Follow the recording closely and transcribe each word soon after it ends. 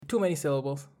too many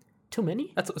syllables. Too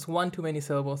many? It's one too many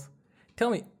syllables. Tell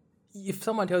me, if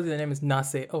someone tells you the name is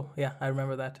Manasseh, oh yeah, I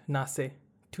remember that. Manasseh,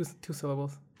 two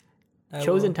syllables.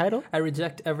 Chosen title? I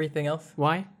reject everything else.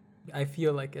 Why? I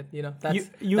feel like it. You know,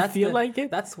 you feel like it?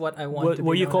 That's what I want.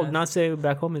 Were you called Manasseh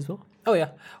back home as well? Oh yeah.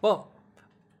 Well,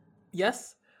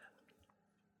 yes.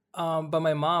 But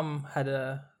my mom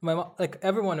like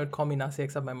everyone would call me Manasseh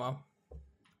except my mom.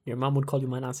 Your mom would call you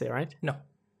Manasseh, right? No.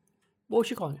 What would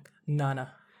she call you?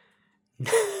 Nana.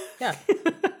 Yeah.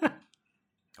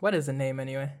 What is the name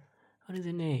anyway? What is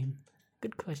the name?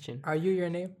 Good question. Are you your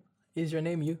name? Is your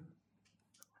name you?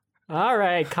 All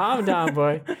right, calm down,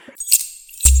 boy.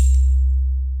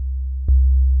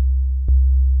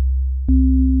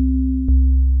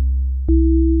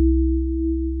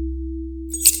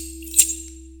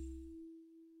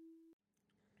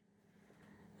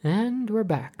 And we're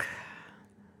back.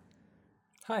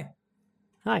 Hi.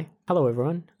 Hi. Hello,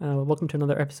 everyone. Welcome to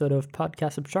another episode of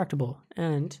Podcast Abstractable.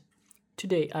 And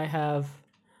today I have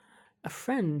a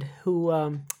friend who,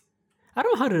 I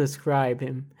don't know how to describe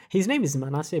him. His name is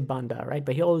Manasseh Banda, right?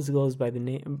 But he always goes by the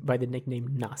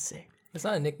nickname Nasseh. It's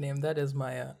not a nickname. That is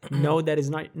my... No, that is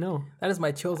not... No. That is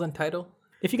my chosen title.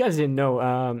 If you guys didn't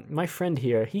know, my friend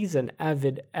here, he's an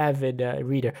avid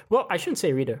reader. Well, I shouldn't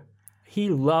say reader. He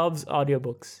loves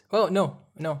audiobooks. Oh, no.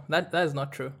 That is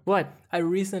not true. What? I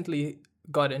recently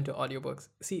got into audiobooks.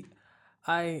 See,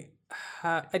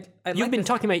 You've been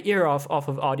talking my ear off of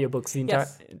audiobooks the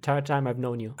entire time I've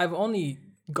known you. I've only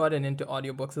gotten into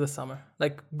audiobooks this summer.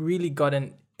 Like, really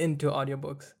gotten into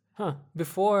audiobooks. Huh.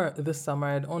 Before this summer,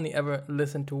 I'd only ever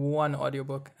listened to one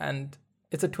audiobook, and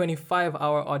it's a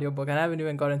 25-hour audiobook, and I haven't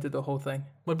even got into the whole thing.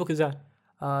 What book is that?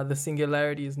 The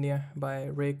Singularity is Near by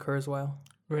Ray Kurzweil.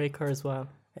 Ray Kurzweil.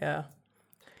 Yeah.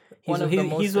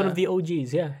 He's one of the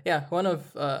OGs, yeah. Yeah, one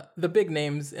of the big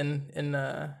names in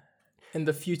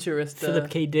the futurist... Philip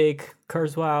K. Dick,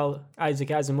 Kurzweil, Isaac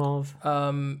Asimov.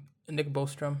 Nick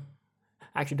Bostrom.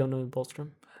 I actually don't know Bostrom.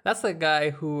 That's the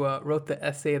guy who wrote the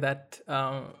essay that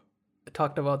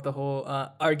talked about the whole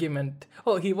argument.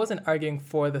 Well, he wasn't arguing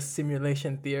for the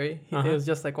simulation theory. It was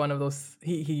just like one of those...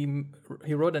 He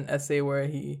wrote an essay where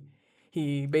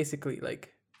he basically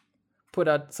like put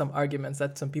out some arguments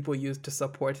that some people used to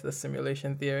support the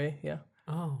simulation theory. Yeah.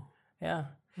 Oh. Yeah.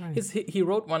 Right. He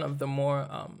wrote one of the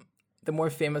more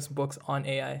famous books on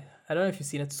AI. I don't know if you've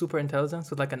seen it, Super Intelligence,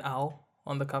 with like an owl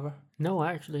on the cover. No,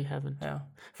 I actually haven't. Yeah.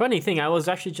 Funny thing, I was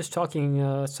actually just talking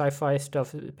sci-fi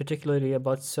stuff, particularly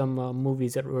about some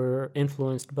movies that were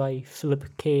influenced by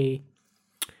Philip K.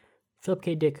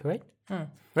 Dick, right?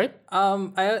 Right?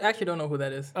 I actually don't know who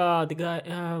that is. The guy.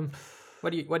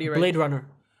 What do you write? Blade Runner.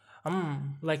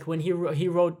 Like when he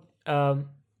wrote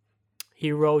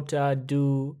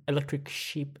Do Electric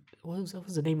Sheep. What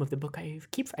was the name of the book? I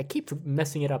keep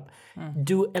messing it up.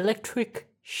 Do Electric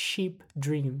Sheep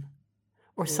Dream,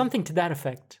 or something to that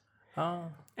effect.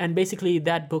 And basically,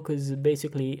 that book is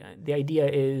the idea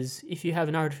is if you have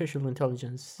an artificial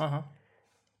intelligence,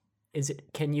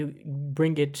 can you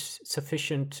bring it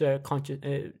sufficiently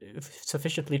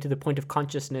to the point of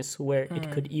consciousness where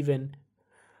it could even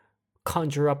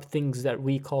conjure up things that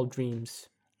we call dreams?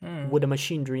 Would a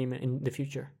machine dream in the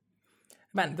future?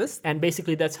 Man, and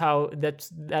basically that's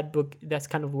that book. That's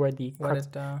kind of where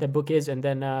that book is, and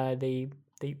then they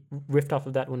riffed off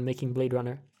of that when making Blade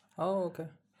Runner. Oh, okay.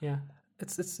 Yeah,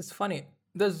 it's funny.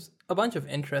 There's a bunch of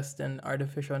interest in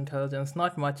artificial intelligence,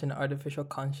 not much in artificial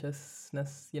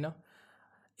consciousness. You know,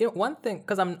 one thing,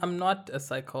 because I'm not a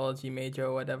psychology major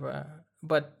or whatever,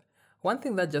 but one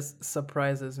thing that just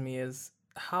surprises me is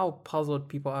how puzzled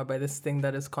people are by this thing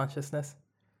that is consciousness.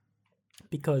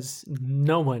 Because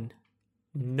no one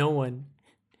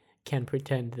can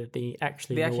pretend that they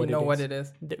actually know what it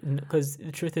is. Because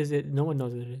the truth is that no one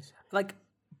knows what it is. Like,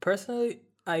 personally,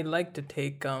 I like to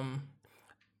take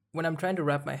when I'm trying to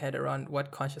wrap my head around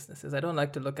what consciousness is, I don't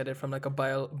like to look at it from like a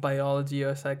biology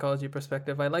or psychology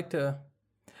perspective.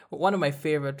 One of my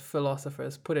favorite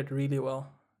philosophers put it really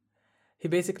well. He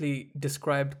basically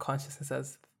described consciousness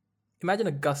as, imagine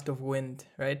a gust of wind,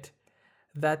 right?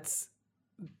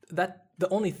 The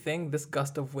only thing this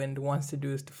gust of wind wants to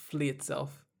do is to flee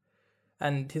itself.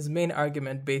 And his main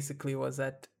argument basically was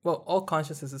that, well, all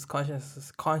consciousness is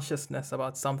consciousness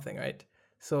about something, right?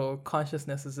 So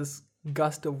consciousness is this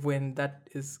gust of wind that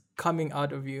is coming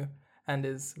out of you and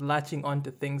is latching onto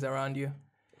things around you.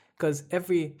 Because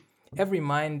every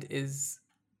mind is,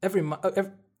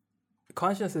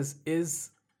 consciousness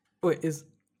is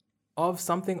of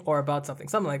something or about something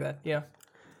like that. Yeah.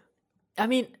 I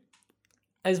mean,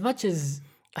 as much as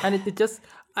And it just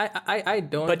I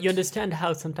don't. But you understand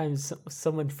how sometimes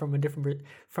someone from a different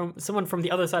someone from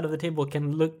the other side of the table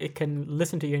can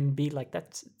listen to you and be like,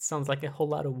 that sounds like a whole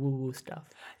lot of woo woo stuff.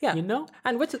 Yeah, you know.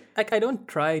 and which like I don't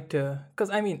try to, because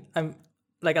I mean I'm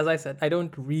like, as I said, I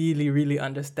don't really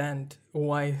understand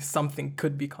why something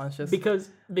could be conscious, because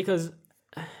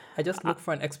I just look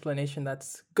for an explanation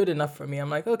that's good enough for me. I'm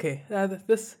like, okay,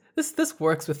 this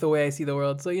works with the way I see the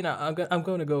world, so I'm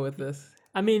going to go with this.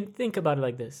 I mean, think about it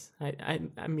like this.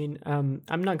 I mean,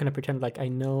 I'm not gonna pretend like I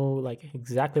know like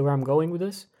exactly where I'm going with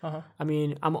this. I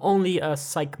mean, I'm only a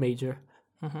psych major,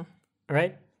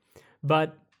 right?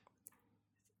 But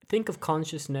think of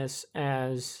consciousness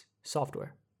as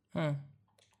software.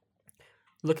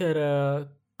 Look at a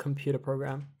computer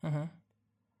program.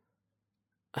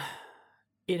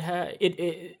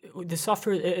 The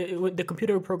software, the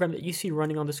computer program that you see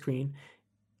running on the screen.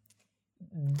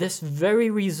 This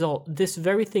very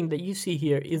thing that you see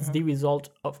here is the result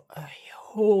of a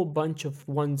whole bunch of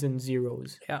ones and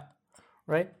zeros. Yeah.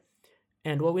 Right?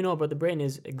 And what we know about the brain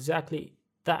is exactly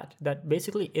that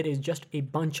basically it is just a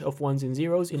bunch of ones and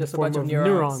zeros in the form of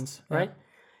neurons, right?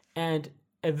 Yeah. And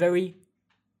a very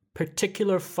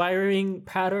particular firing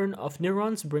pattern of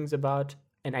neurons brings about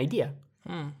an idea.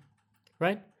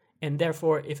 Right? And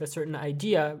therefore, if a certain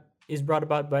idea is brought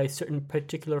about by a certain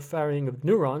particular firing of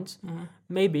neurons,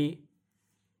 maybe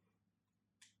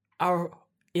our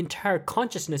entire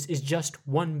consciousness is just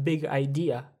one big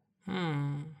idea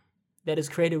that is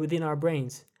created within our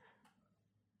brains.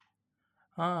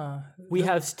 We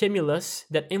have stimulus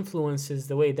that influences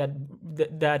the way that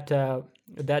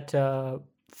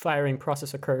firing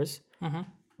process occurs,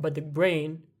 but the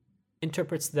brain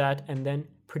interprets that and then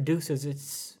produces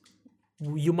its.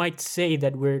 You might say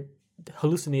that we're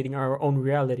hallucinating our own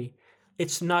reality.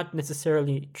 It's not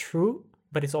necessarily true,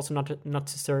 but it's also not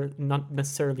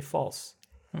necessarily false.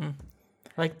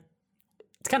 Like,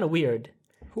 it's kind of weird.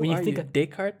 Who when you think of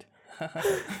Descartes?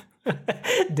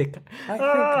 Descartes. I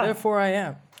think, therefore I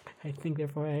am. I think,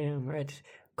 therefore I am. Right.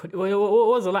 What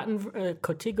was the Latin?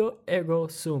 Cotigo ergo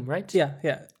sum. Right. Yeah.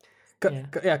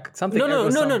 Something. No,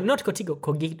 not cotigo.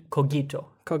 Cogito.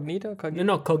 Cognito.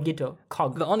 No, cogito.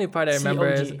 Cog. The only part I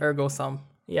remember is ergo sum.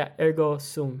 Yeah, ergo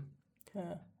sum.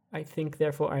 Yeah. I think,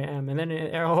 therefore I am. And then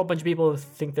a whole bunch of people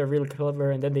think they're really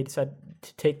clever, and then they decide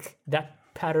to take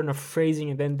that pattern of phrasing,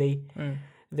 and then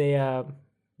they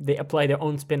apply their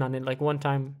own spin on it. Like one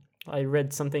time, I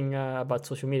read something about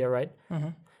social media, right?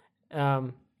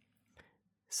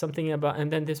 Something about,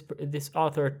 and then this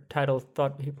author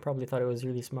he probably thought it was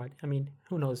really smart. I mean,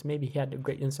 who knows? Maybe he had a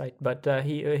great insight. But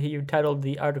he titled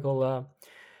the article,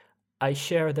 "I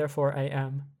share, therefore I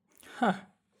am." Huh.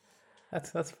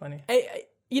 That's funny.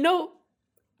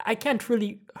 I can't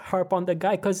really harp on the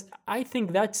guy because I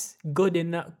think that's good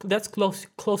enough. That's close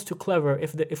to clever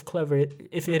if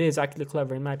it is actually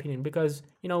clever, in my opinion. Because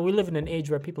we live in an age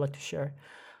where people like to share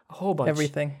a whole bunch,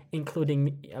 everything,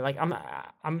 including like I'm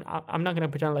not gonna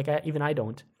pretend like I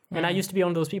don't. And I used to be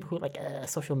one of those people who like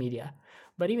social media,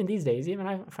 but even these days, even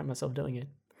I find myself doing it.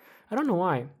 I don't know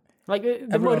why. Like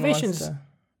the motivations,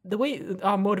 the way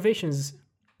our motivations,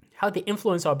 how they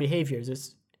influence our behaviors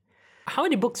is. How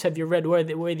many books have you read where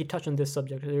they touch on this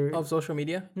subject? Of social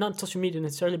media? Not social media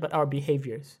necessarily, but our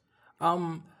behaviors.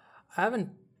 I haven't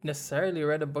necessarily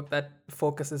read a book that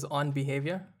focuses on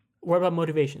behavior. What about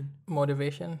motivation?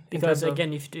 Motivation? Because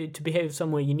again, if to behave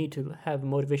some way, you need to have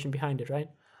motivation behind it, right?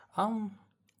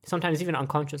 Sometimes even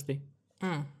unconsciously.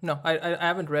 No, I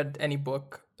haven't read any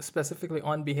book specifically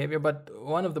on behavior, but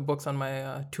one of the books on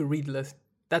my to-read list,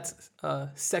 that's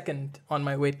second on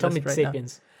my wait list right now.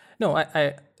 Sapiens. No,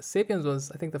 Sapiens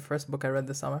was, I think, the first book I read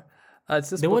this summer.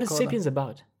 It's this then book what is Sapiens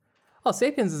about? Oh,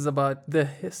 Sapiens is about the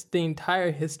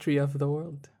entire history of the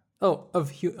world. Oh,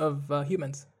 of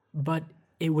humans. But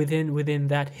within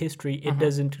that history, it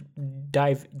doesn't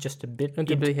dive just a bit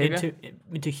into behavior?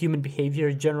 into human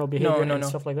behavior, general behavior, and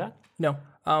stuff like that. No.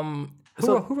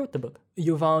 Who wrote the book?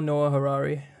 Yuval Noah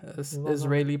Harari,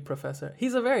 Israeli professor.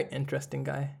 He's a very interesting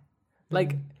guy.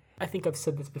 Like. I think I've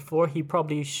said this before. He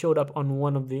probably showed up on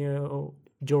one of the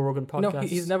Joe Rogan podcasts. No,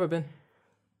 he's never been.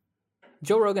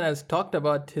 Joe Rogan has talked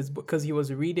about his book because he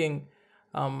was reading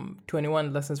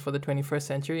 21 Lessons for the 21st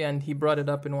Century, and he brought it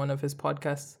up in one of his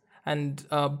podcasts. And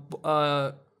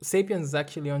Sapiens is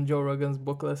actually on Joe Rogan's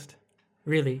book list.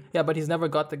 Really? Yeah, but he's never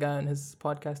got the guy on his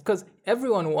podcast because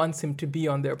everyone wants him to be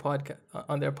on their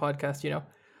podcast.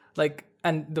 Like,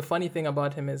 and the funny thing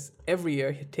about him is every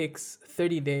year he takes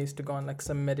 30 days to go on like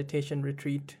some meditation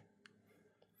retreat.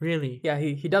 Really? Yeah,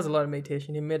 he does a lot of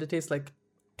meditation. He meditates like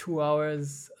 2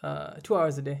 hours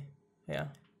a day. Yeah.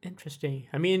 Interesting.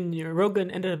 I mean, Rogan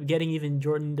ended up getting even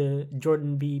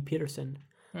Jordan B. Peterson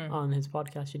on his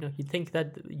podcast. You'd think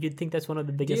that's one of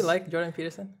the biggest. Do you like Jordan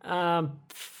Peterson?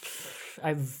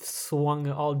 I've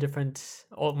swung all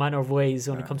manner of ways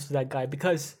when it comes to that guy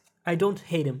because I don't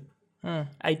hate him.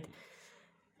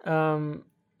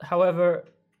 However,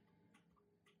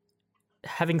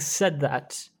 having said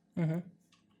that,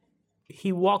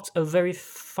 he walks a very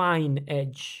fine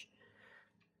edge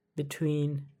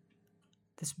between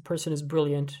this person is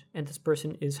brilliant and this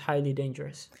person is highly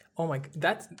dangerous. Oh my,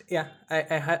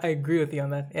 I agree with you on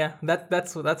that. Yeah,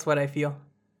 that's what I feel.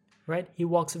 Right? He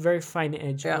walks a very fine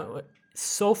edge. Yeah.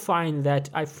 So fine that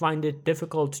I find it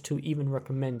difficult to even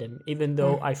recommend him, even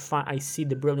though I see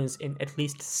the brilliance in at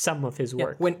least some of his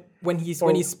work. When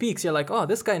he speaks, you're like, oh,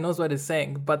 this guy knows what he's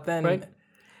saying. But then,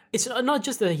 it's not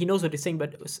just that he knows what he's saying,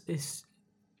 but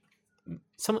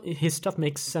some his stuff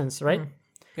makes sense, right?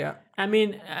 Yeah. I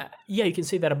mean, you can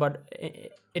say that about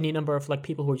any number of like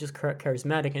people who are just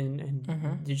charismatic and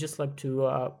you just like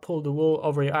to pull the wool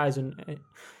over your eyes and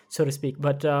so to speak.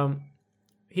 But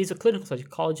he's a clinical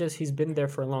psychologist. He's been there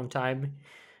for a long time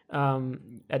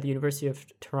at the University of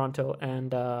Toronto,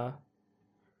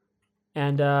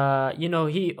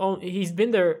 he's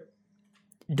been there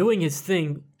doing his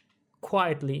thing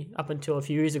quietly up until a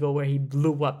few years ago, where he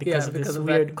blew up because of this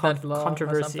weird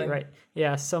controversy, right?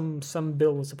 Yeah, some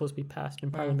bill was supposed to be passed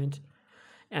in Parliament,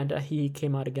 and he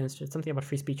came out against it. Something about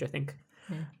free speech, I think.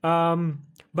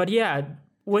 But yeah.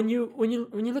 When you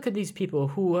look at these people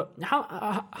who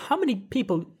how many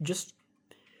people just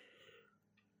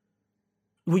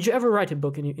would you ever write a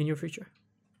book in your future?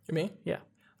 Me? Yeah.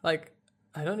 Like,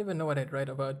 I don't even know what I'd write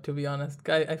about, to be honest.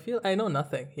 I feel I know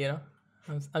nothing.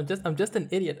 I'm just an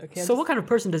idiot. Okay. So what kind of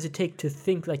person does it take to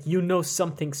think like you know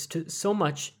something so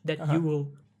much that you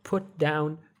will put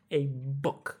down a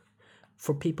book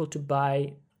for people to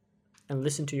buy and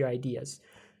listen to your ideas?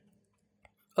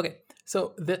 Okay.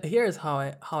 So here is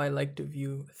how I like to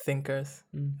view thinkers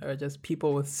or just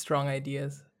people with strong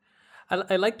ideas.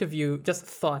 I like to view just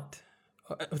thought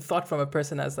from a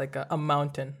person as like a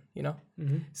mountain,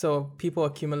 So people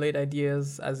accumulate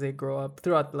ideas as they grow up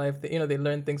throughout life. They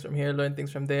learn things from here, learn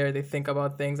things from there. They think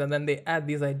about things, and then they add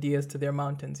these ideas to their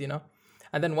mountains,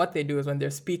 And then what they do is when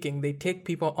they're speaking, they take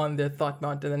people on their thought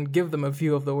mountain and give them a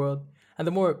view of the world. And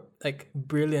the more like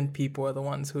brilliant people are the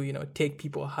ones who, take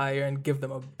people higher and give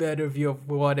them a better view of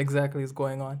what exactly is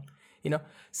going on,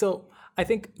 So I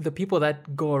think the people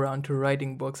that go around to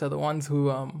writing books are the ones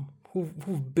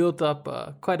who've built up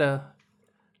quite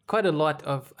a lot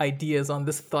of ideas on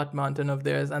this thought mountain of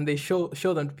theirs, and they show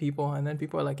them to people, and then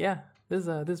people are like, yeah,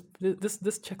 this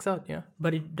checks out,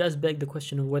 But it does beg the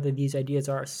question of whether these ideas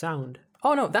are sound.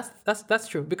 Oh no, that's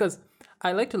true, because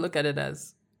I like to look at it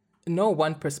as no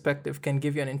one perspective can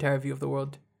give you an entire view of the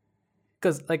world.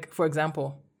 Because, like, for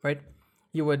example, right,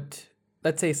 you would,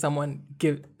 let's say someone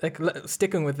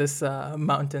sticking with this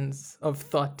mountains of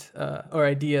thought or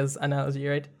ideas analogy,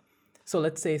 right? So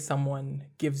let's say someone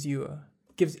gives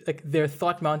like their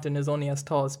thought mountain is only as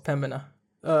tall as Pembina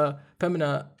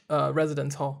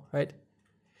Residence Hall, right?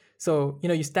 So,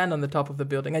 you stand on the top of the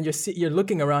building and you're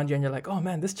looking around you and you're like, oh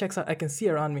man, this checks out. I can see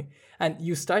around me. And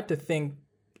you start to think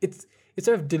it's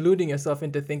sort of deluding yourself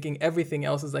into thinking everything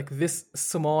else is like this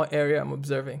small area I'm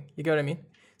observing. You get what I mean?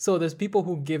 So there's people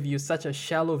who give you such a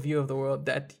shallow view of the world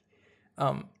that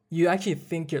you actually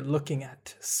think you're looking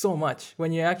at so much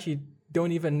when you actually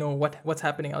don't even know what's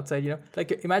happening outside,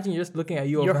 Like, imagine you're just looking at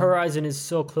you. Your horizon is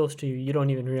so close to you, you don't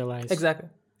even realize. Exactly,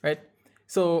 right?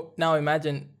 So now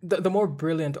imagine the more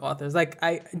brilliant authors. Like,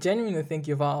 I genuinely think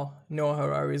Yuval Noah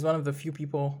Harari is one of the few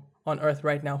people on earth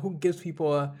right now who gives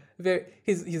people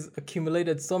he's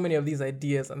accumulated so many of these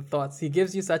ideas and thoughts. He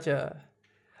gives you such a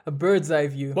bird's eye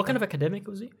view. What kind of academic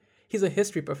was he? He's a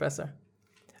history professor.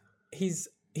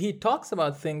 He talks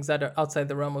about things that are outside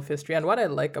the realm of history, and what I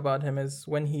like about him is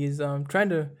when he's trying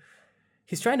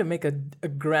to make a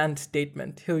grand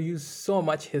statement, he'll use so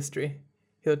much history.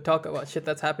 He'll talk about shit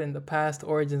that's happened in the past,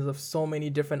 origins of so many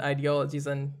different ideologies,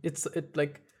 and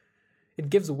it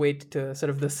gives weight to sort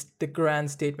of the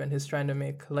grand statement he's trying to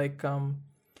make. Like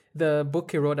the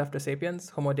book he wrote after *Sapiens*,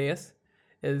 Homo Deus,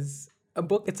 is a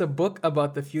book. It's a book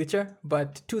about the future,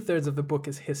 but 2/3 of the book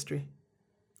is history.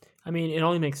 I mean, it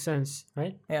only makes sense,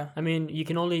 right? Yeah. I mean,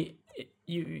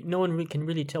 no one can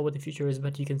really tell what the future is,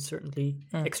 but you can certainly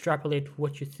extrapolate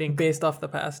what you think based off the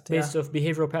past, based off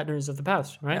behavioral patterns of the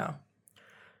past, right? Yeah.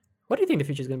 What do you think the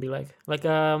future is going to be like? Like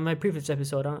my previous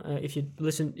episode, if you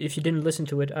didn't listen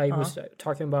to it, I was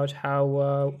talking about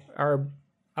how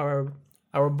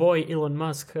our boy Elon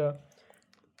Musk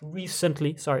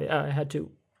recently. Sorry, I had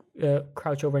to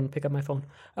crouch over and pick up my phone.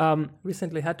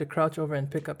 Recently had to crouch over and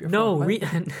pick up your No,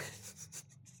 phone.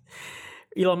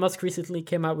 Elon Musk recently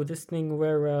came out with this thing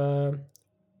where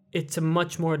it's a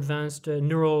much more advanced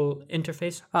neural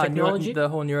interface technology. The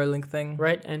whole Neuralink thing.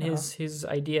 Right, and his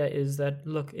idea is that,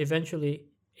 look, eventually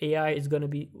AI is going to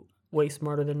be way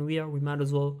smarter than we are. We might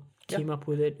as well team up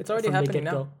with it. It's already happening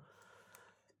now.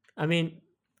 I mean,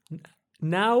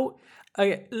 now...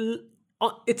 Okay.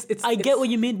 I get what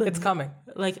you mean, but... It's coming.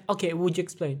 Like, okay, would you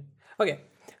explain? Okay,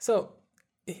 so...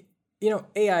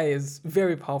 AI is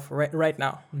very powerful right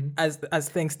now, as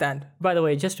things stand. By the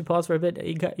way, just to pause for a bit,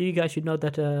 you guys should know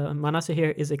that Manasseh here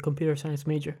is a computer science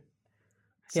major.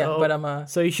 So, but I'm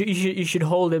so you should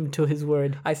hold him to his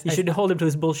word. You should hold him to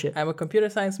his bullshit. I'm a computer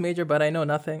science major, but I know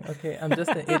nothing. Okay, I'm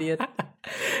just an idiot.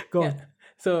 Go on.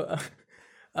 So,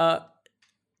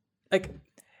 like,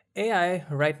 AI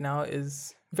right now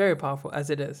is very powerful as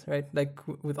it is, right? Like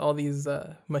with all these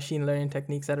machine learning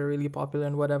techniques that are really popular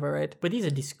and whatever, right? But these are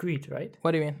discrete, right?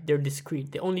 What do you mean? They're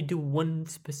discrete. They only do one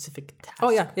specific task. Oh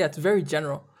yeah, it's very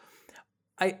general.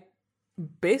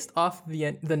 Based off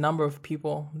the number of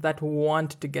people that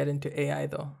want to get into AI,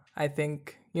 though, I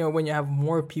think when you have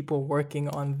more people working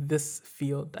on this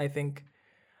field, I think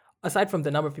aside from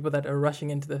the number of people that are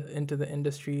rushing into the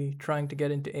industry trying to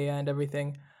get into AI and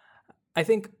everything, I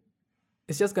think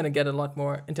it's just going to get a lot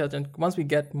more intelligent once we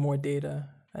get more data.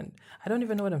 And I don't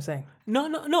even know what I'm saying. No. I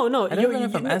don't even know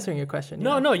if I'm answering your question.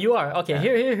 No, you are. Okay,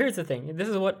 here's the thing. This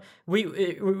is what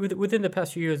within the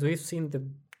past few years, we've seen the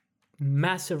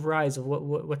massive rise of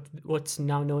what's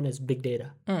now known as big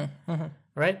data.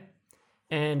 Right?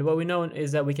 And what we know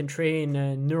is that we can train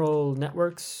neural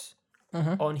networks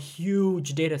on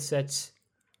huge data sets.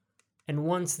 And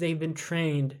once they've been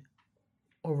trained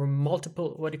over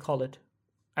multiple, what do you call it?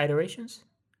 Iterations,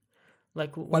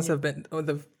 like once have been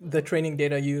the training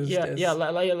data used.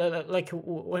 Like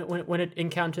when it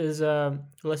encounters,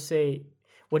 let's say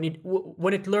when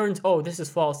it learns, oh, this is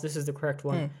false, this is the correct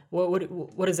one.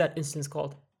 What is that instance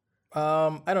called?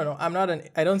 I don't know.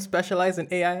 I don't specialize in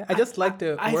AI. I just like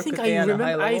to work with AI on a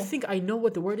high level. I think I know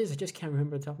what the word is. I just can't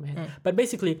remember the top of my head. But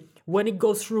basically, when it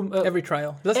goes through every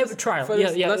trial, Let's use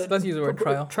the word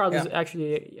trial. Trial is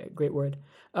actually a great word.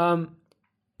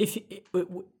 If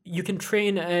you can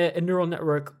train a neural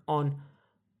network on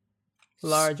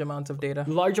large amounts of data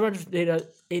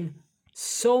in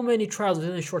so many trials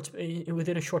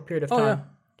within a short period of time.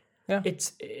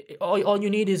 It's all you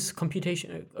need is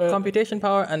computation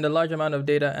power and a large amount of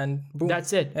data, and boom.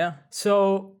 That's it. Yeah.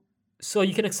 So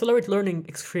you can accelerate learning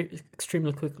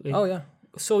extremely quickly. Oh yeah.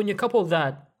 So when you couple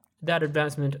that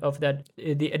advancement of the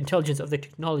intelligence of the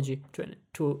technology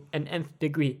to an nth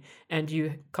degree, and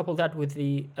you couple that with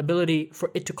the ability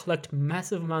for it to collect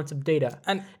massive amounts of data,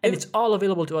 and it's all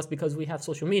available to us because we have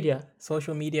social media,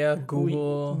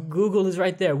 Google is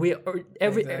right there. We are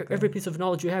every piece of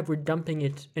knowledge you have, we're dumping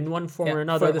it in one form or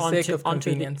another for the sake of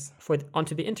convenience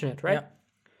onto the internet, right?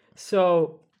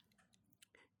 So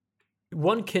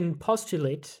one can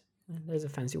postulate, there's a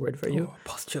fancy word for you,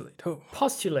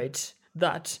 postulate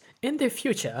that in the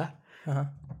future,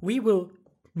 we will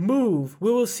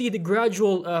see the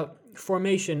gradual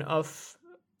formation of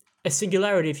a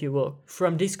singularity, if you will,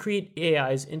 from discrete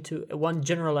AIs into one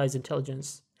generalized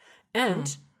intelligence.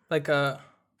 And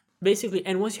basically,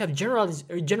 and once you have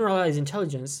generalized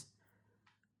intelligence,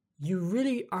 you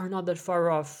really are not that far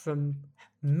off from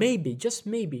just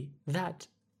maybe, that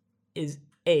is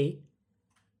A,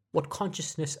 what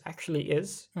consciousness actually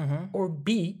is, or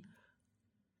B,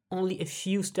 only a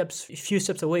few steps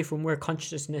away from where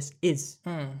consciousness is.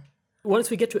 Once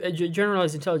we get to a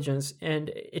generalized intelligence and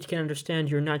it can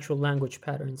understand your natural language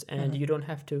patterns, and you don't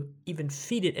have to even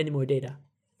feed it any more data.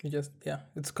 You just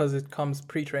it's because it comes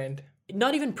pre-trained.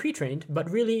 Not even pre-trained,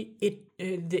 but really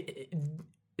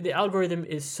the algorithm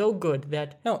is so good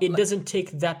that it doesn't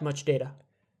take that much data.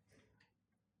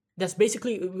 That's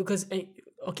basically because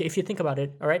if you think about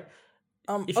it, all right.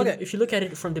 If you look at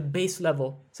it from the base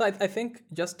level. So I think,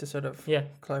 just to sort of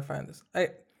clarify on this,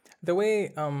 the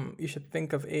way you should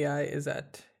think of AI is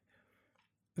that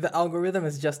the algorithm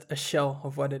is just a shell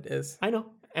of what it is. I know,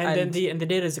 and then the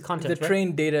data is the content. The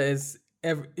trained data is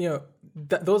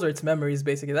those are its memories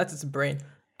basically. That's its brain.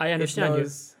 I understand you.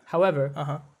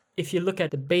 However, if you look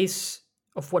at the base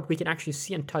of what we can actually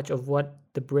see and touch of what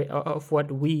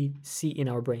we see in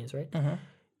our brains, right?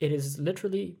 It is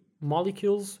literally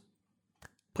molecules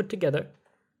put together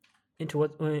into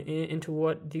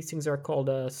what these things are called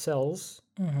cells.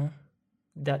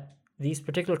 That these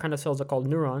particular kind of cells are called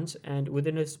neurons, and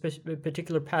within a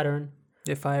particular pattern,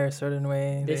 they fire a certain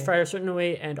way. They fire a certain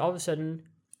way, and all of a sudden,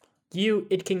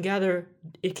 it can gather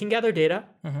data,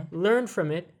 learn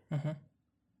from it,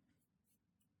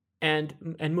 and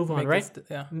move on, right?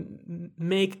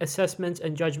 Make assessments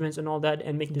and judgments and all that,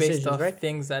 and make decisions, based off right?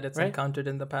 things that it's encountered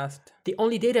in the past. The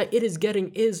only data it is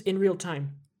getting is in real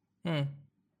time. Yeah,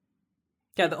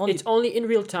 it's only in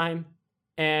real time,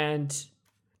 and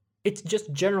it's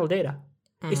just general data.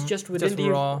 It's just within the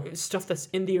raw stuff that's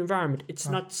in the environment. It's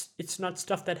not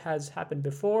stuff that has happened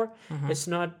before. It's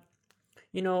not,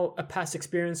 a past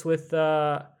experience with.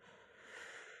 All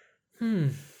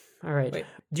right. Wait.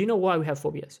 Do you know why we have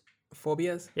phobias?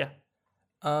 Phobias? Yeah.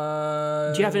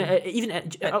 Do you have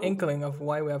an inkling of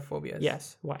why we have phobias?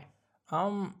 Yes. Why?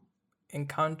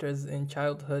 Encounters in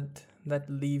childhood that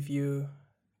leave you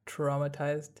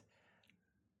traumatized.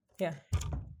 Yeah.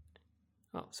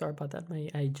 Oh, sorry about that.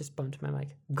 I just bumped my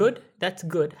mic. Good. That's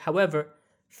good. However,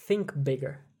 think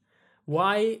bigger.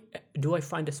 Why do I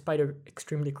find a spider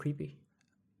extremely creepy?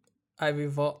 I've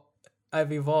evolved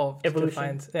Evolution. to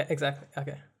find. Yeah, exactly.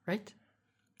 Okay.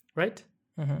 Right.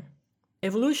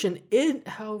 Evolution in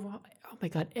how. Oh my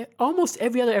god! Almost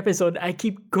every other episode, I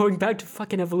keep going back to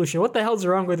fucking evolution. What the hell's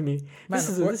wrong with me? Man, this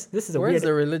is a where's weird.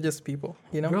 the religious people?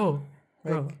 Bro.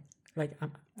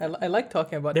 I like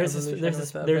talking about evolution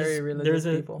with very religious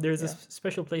people. There's a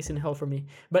special place in hell for me.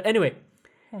 But anyway,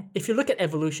 if you look at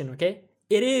evolution, okay,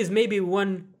 it is maybe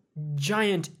one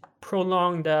giant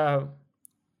prolonged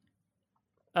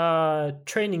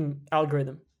training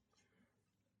algorithm.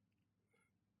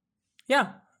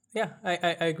 Yeah,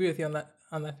 I agree with you on that.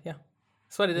 Yeah,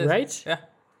 that's what it is. Right? Yeah.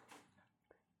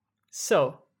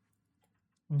 So,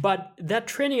 but that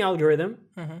training algorithm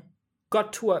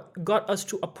got us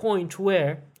to a point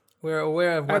where we're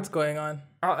aware of what's going on.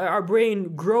 Our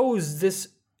brain grows this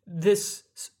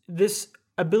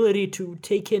ability to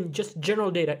take in just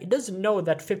general data. It doesn't know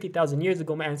that 50,000 years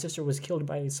ago my ancestor was killed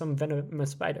by some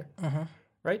venomous spider,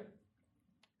 right?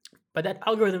 But that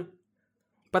algorithm.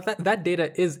 But that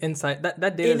data is inside. That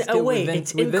data in is still a way, within,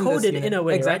 it's within encoded in a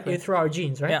way, exactly. right? Through our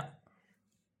genes, right? Yeah.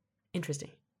 Interesting.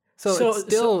 So it's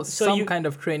still some kind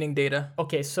of training data.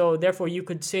 Okay, so therefore you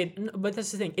could say, but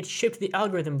that's the thing. It shaped the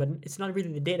algorithm, but it's not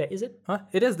really the data, is it?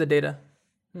 It is the data.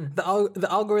 The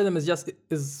algorithm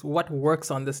is what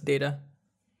works on this data.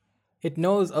 It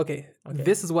knows, okay,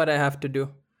 this is what I have to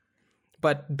do.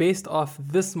 But based off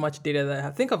this much data that I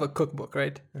have, think of a cookbook,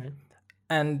 right? Right.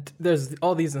 And there's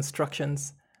all these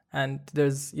instructions, and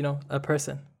there's, a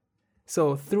person.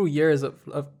 So through years of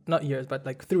not years, but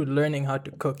like through learning how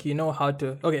to cook, how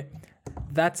to,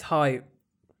 that's how I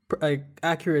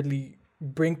accurately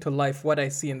bring to life what I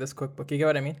see in this cookbook. You get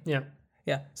what I mean? Yeah.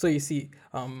 Yeah. So you see,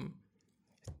 I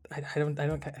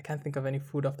can't think of any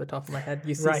food off the top of my head.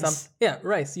 You see rice.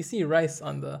 Rice. You see rice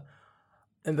in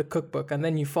the cookbook, and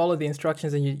then you follow the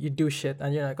instructions and you do shit,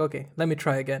 and you're like, okay, let me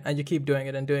try again, and you keep doing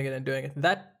it and doing it and doing it.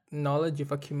 That knowledge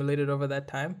you've accumulated over that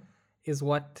time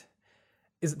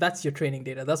that's your training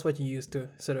data. That's what you use to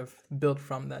sort of build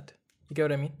from that. You get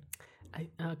what I mean? I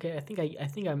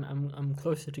think I'm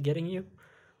closer to getting you,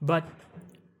 but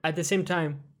at the same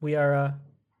time we are.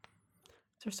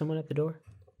 Is there someone at the door?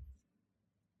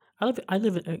 I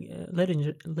live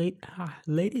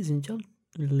ladies and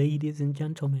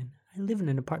gentlemen. I live in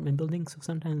an apartment building, so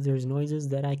sometimes there's noises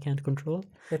that I can't control.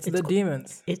 It's the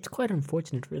demons. It's quite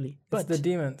unfortunate, really. But it's the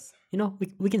demons.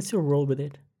 We can still roll with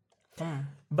it.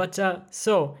 But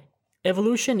so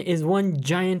evolution is one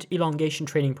giant elongation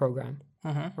training program,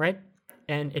 right?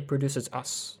 And it produces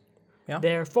us. Yeah.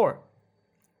 Therefore,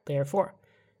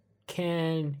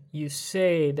 can you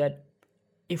say that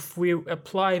if we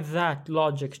apply that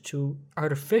logic to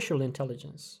artificial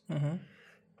intelligence,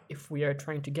 if we are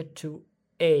trying to get to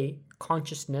A,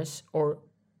 consciousness or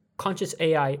conscious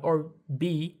AI, or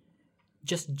B,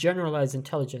 just generalized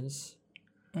intelligence,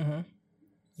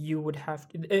 you would have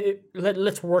to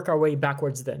let's work our way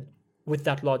backwards then with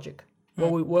that logic. How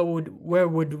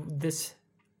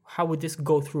would this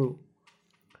go through?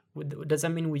 Does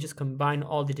that mean we just combine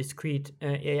all the discrete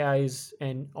AIs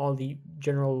and all the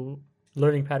general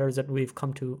learning patterns that we've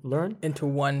come to learn into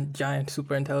one giant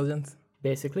super intelligence?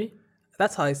 Basically,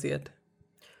 that's how I see it.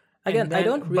 Again,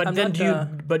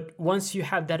 But once you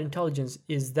have that intelligence,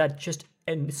 is that just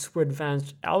a super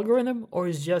advanced algorithm, or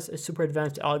is just a super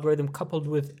advanced algorithm coupled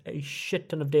with a shit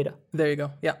ton of data? There you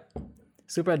go. Yeah.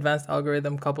 Super advanced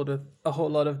algorithm coupled with a whole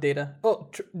lot of data.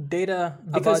 Data.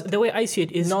 Because the way I see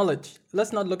it is knowledge.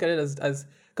 Let's not look at it as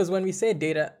because when we say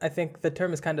data, I think the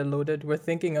term is kind of loaded. We're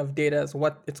thinking of data as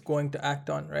what it's going to act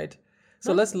on, right?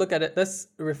 So let's look at it. Let's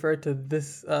refer to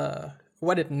this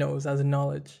what it knows as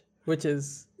knowledge, which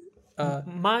is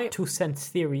my 2 cents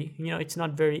theory. It's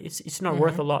not very. It's not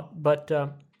worth a lot, but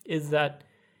is that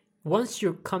once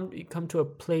you come to a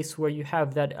place where you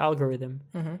have that algorithm,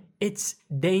 it's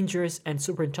dangerous and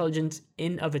super intelligent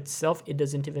in of itself. It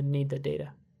doesn't even need the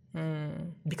data.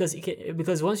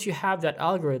 Because once you have that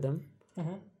algorithm,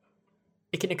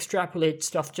 it can extrapolate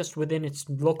stuff just within its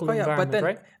local environment, but then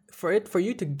right? for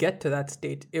you to get to that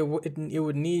state, it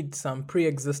would need some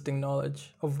pre-existing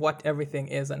knowledge of what everything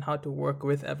is and how to work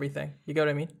with everything. You get what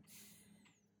I mean?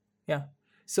 Yeah.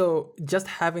 So just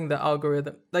having the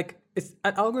algorithm, like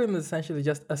an algorithm is essentially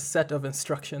just a set of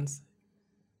instructions,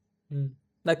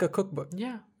 like a cookbook.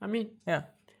 Yeah, I mean, yeah.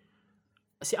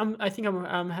 See, I think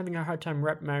I'm having a hard time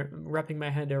wrapping my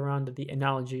head around the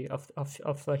analogy of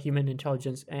human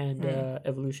intelligence and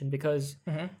evolution, because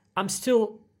I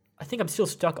think I'm still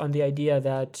stuck on the idea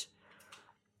that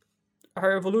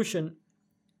our evolution,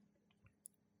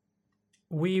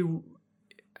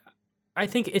 I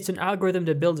think it's an algorithm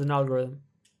that builds an algorithm.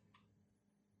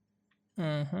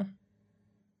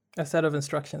 A set of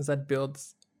instructions that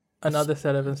builds another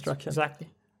set of instructions. Exactly.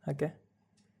 Okay.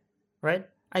 Right?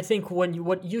 I think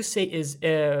what you say is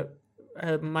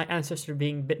my ancestor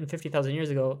being bitten 50,000 years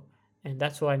ago, and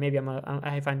that's why maybe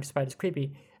I find spiders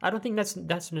creepy. I don't think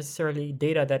that's necessarily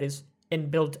data that is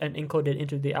inbuilt and encoded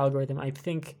into the algorithm. I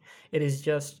think it is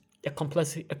just a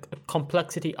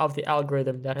complexity of the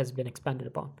algorithm that has been expanded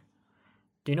upon.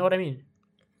 Do you know what I mean?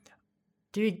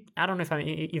 I don't know if I'm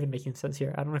even making sense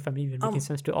here. I don't know if I'm even making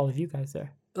sense to all of you guys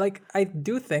there. Like, I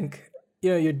do think,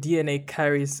 your DNA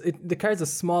carries a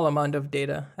small amount of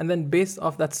data, and then based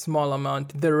off that small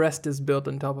amount, the rest is built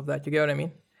on top of that. You get what I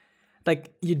mean?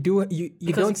 Like, you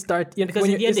don't start because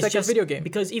in the end, it's like a video game.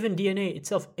 Because even DNA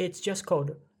itself, it's just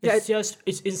code. It's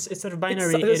sort of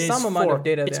binary. There's some amount of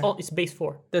data there. It's base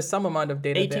 4. There's some amount of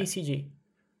data ATCG.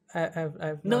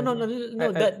 I've No. I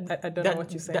don't know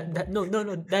what you're saying. No.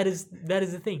 That is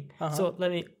the thing. So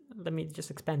let me just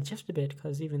expand just a bit,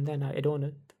 because even then I don't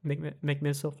want to make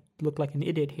myself look like an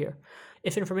idiot here.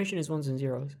 If information is ones and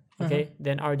zeros, okay,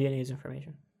 then our DNA is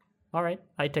information. All right,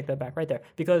 I take that back right there,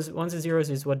 because ones and zeros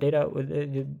is what data with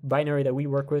the binary that we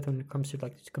work with when it comes to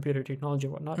like computer technology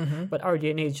and whatnot. But our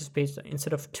DNA is just based on,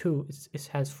 instead of 2, it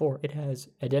has 4. It has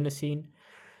adenosine,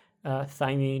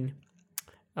 thymine,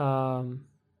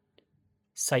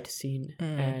 cytosine,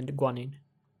 and guanine,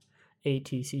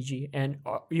 ATCG, and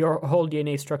your whole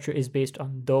DNA structure is based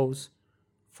on those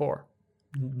 4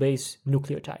 base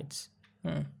nucleotides.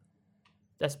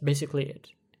 That's basically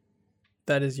it.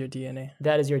 That is your DNA.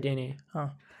 That is your DNA.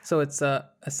 So it's a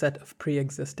set of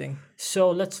pre-existing.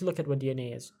 So let's look at what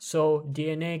DNA is. So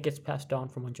DNA gets passed on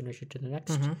from one generation to the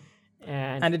next.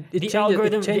 And the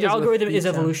algorithm is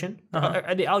evolution.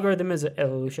 The algorithm is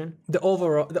evolution. The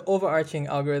overarching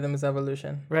algorithm is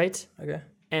evolution. Right? Okay.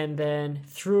 And then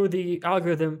through the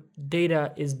algorithm,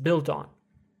 data is built on.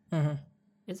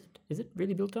 Is it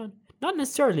really built on? Not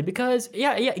necessarily, because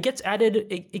it gets added.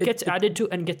 It gets added to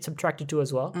and gets subtracted to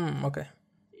as well. Okay.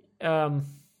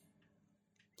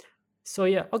 So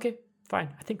yeah, okay, fine.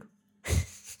 I think.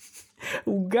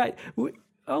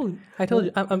 I told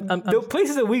you, I'm the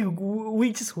places that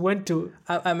we just went to.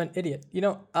 I'm an idiot.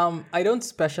 I don't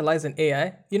specialize in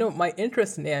AI. My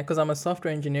interest in AI, because I'm a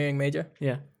software engineering major.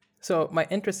 Yeah. So my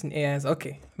interest in AI is,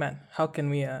 okay, man, how can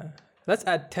we let's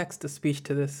add text to speech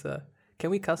to this. Can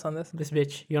we cuss on this? This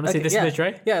bitch. You want to say this bitch,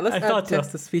 right? Yeah, let's add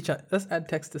text to speech. Let's add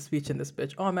text to speech in this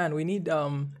bitch. Oh man, we need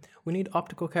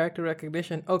optical character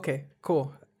recognition. Okay,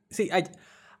 cool. See,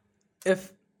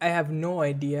 if I have no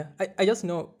idea, I just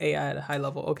know AI at a high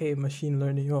level. Okay, machine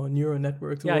learning, neural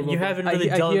networks. Yeah, blah, blah, you blah. haven't really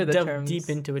delved deep terms.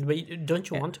 into it, but don't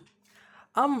you want to?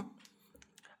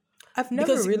 I've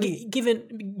never really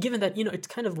given that it's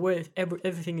kind of where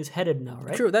everything is headed now,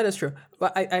 right? True, that is true.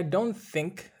 But I don't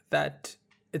think that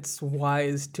it's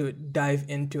wise to dive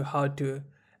into how to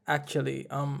actually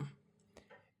to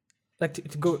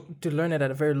learn it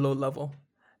at a very low level.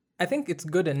 I think it's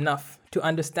good enough to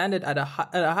understand it at a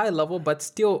high level, but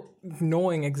still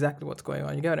knowing exactly what's going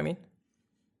on. You get what I mean?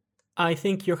 I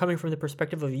think you're coming from the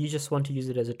perspective of you just want to use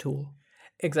it as a tool.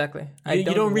 Exactly. You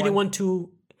don't really want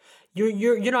to.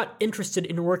 You're not interested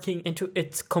in working into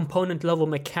its component level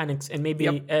mechanics, and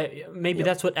maybe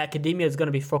that's what academia is going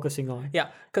to be focusing on. Yeah,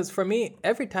 because for me,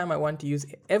 every time I want to use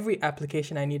every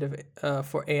application I need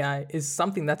for AI is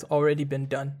something that's already been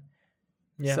done.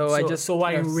 Yeah. So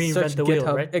why reinvent the wheel,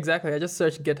 right? Exactly. I just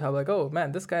search GitHub, like, oh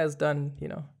man, this guy has done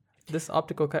this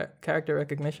optical character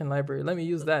recognition library. Let me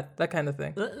use that kind of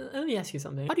thing. Let me ask you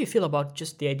something. How do you feel about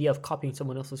just the idea of copying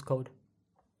someone else's code?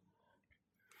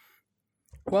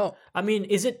 Well, I mean,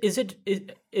 is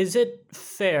it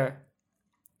fair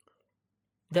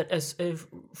that as if,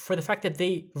 for the fact that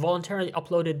they voluntarily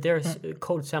uploaded their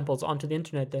code samples onto the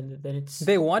internet, then it's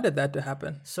They wanted that to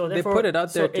happen. so They therefore put it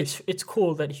out there. it's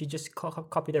cool that you just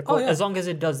copy their code yeah. as long as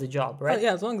it does the job, right?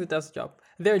 Yeah, as long as it does the job.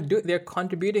 They're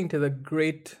contributing to the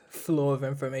great flow of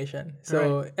information.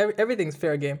 So everything's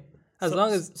fair game. As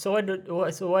long as why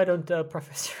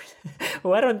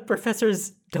don't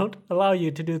professors don't allow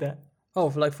you to do that?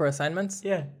 like for assignments?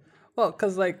 Yeah. Well,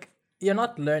 because like you're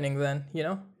not learning then,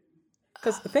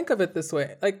 Because think of it this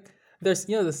way, like there's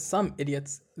some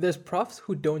idiots. There's profs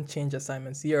who don't change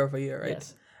assignments year over year, right?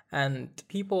 Yes. And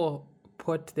people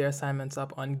put their assignments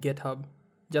up on GitHub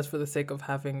just for the sake of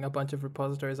having a bunch of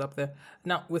repositories up there.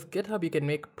 Now with GitHub, you can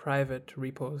make private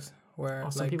repos where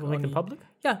some people make it public.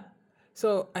 Yeah.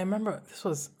 So I remember this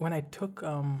was when I took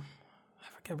I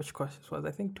forget which course this was.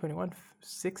 I think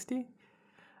 2160.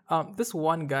 This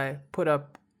one guy put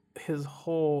up his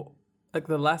whole, like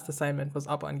the last assignment was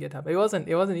up on GitHub. It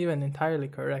wasn't even entirely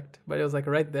correct, but it was like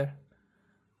right there.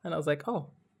 And I was like, oh,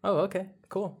 okay,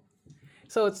 cool.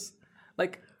 So it's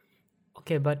like,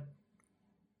 okay, but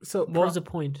so what was the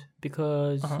point?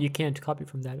 Because you can't copy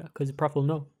from that because the prof will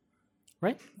know,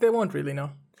 right? They won't really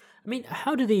know. I mean,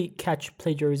 how do they catch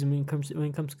plagiarism when it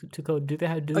comes to code? Do they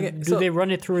so they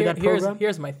run it through that program?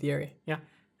 Here's my theory. Yeah,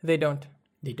 they don't.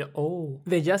 They don't. Oh,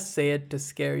 they just say it to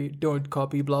scare you. Don't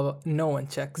copy, blah blah. No one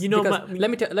checks. Because let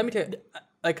me tell you,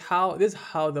 like how this is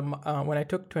how the when I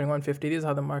took 2150, this is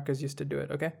how the markers used to do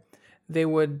it. Okay, they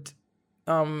would,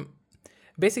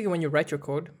 basically when you write your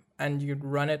code and you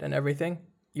run it and everything,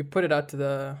 you put it out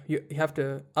to you have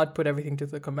to output everything to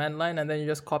the command line, and then you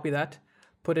just copy that,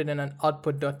 put it in an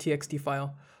output.txt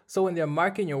file. So when they're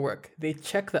marking your work, they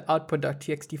check the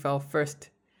output.txt file first.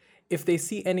 If they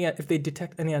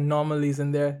detect any anomalies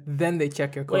in there, then they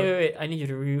check your code. Wait. I need you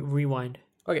to rewind.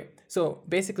 Okay. So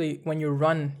basically, when you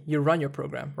run your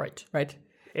program. Right. Right.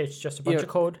 It's just a bunch of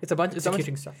code. It's a bunch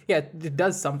executing stuff. Yeah, it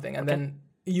does something, and then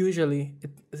usually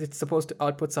it's supposed to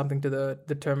output something to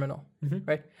the terminal,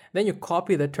 right? Then you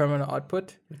copy the terminal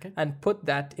output and put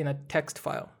that in a text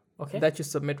file that you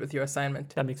submit with your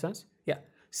assignment. That makes sense. Yeah.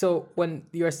 So when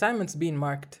your assignment's being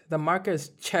marked, the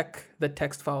markers check the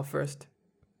text file first.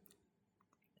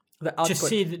 The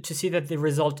output. To see that the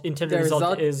intended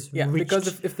result is reached. Because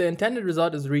if the intended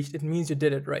result is reached, it means you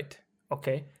did it right.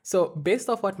 Okay. So based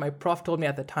off what my prof told me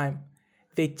at the time,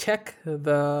 they check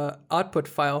the output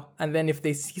file, and then if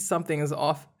they see something is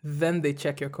off, then they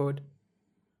check your code.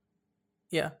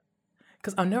 Yeah.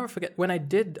 Because I'll never forget when I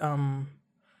did, I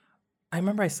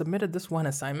remember I submitted this one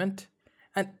assignment.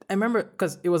 And I remember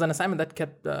because it was an assignment that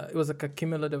kept, it was like a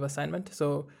cumulative assignment.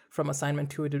 So from assignment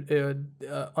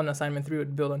 2, on assignment 3, it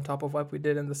would build on top of what we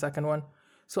did in the second one.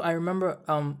 So I remember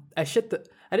I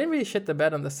didn't really shit the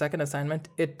bed on the second assignment.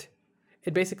 It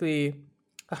basically,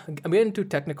 I'm getting too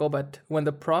technical, but when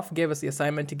the prof gave us the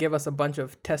assignment, he gave us a bunch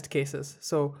of test cases.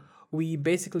 So we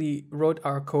basically wrote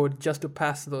our code just to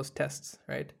pass those tests,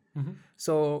 right? Mm-hmm.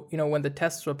 So, when the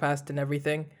tests were passed and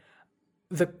everything,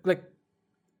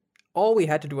 all we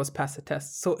had to do was pass the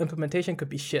tests. So implementation could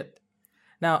be shit.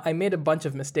 Now, I made a bunch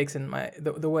of mistakes in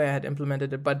the way I had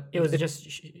implemented it, but it was just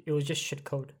shit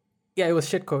code. Yeah, it was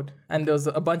shit code, and there was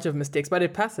a bunch of mistakes, but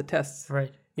it passed the tests.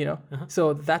 Right.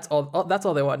 So that's all. That's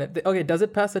all they wanted. Okay, does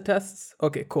it pass the tests?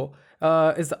 Okay, cool.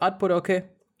 Is the output okay?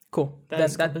 Cool.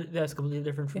 That's completely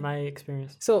different from my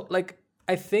experience. So,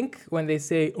 I think when they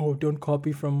say, "Oh, don't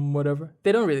copy from whatever,"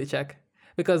 they don't really check.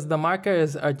 Because the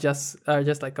markers are just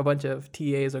like a bunch of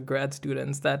TAs or grad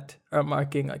students that are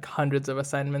marking like hundreds of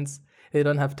assignments. They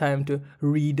don't have time to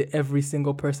read every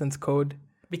single person's code.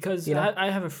 Because I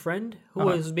have a friend who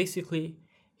was basically,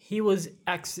 I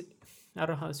don't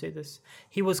know how to say this.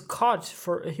 He was caught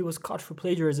for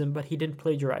plagiarism, but he didn't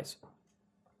plagiarize.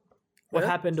 What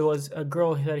happened was a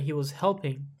girl that he was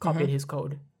helping copied his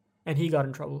code, and he got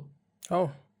in trouble.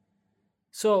 Oh.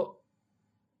 So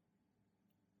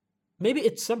maybe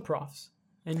it's some profs.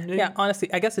 Yeah,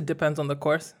 honestly, I guess it depends on the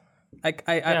course.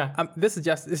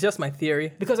 It's just my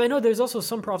theory. Because I know there's also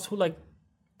some profs who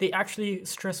they actually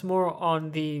stress more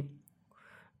on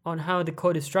how the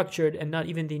code is structured and not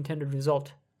even the intended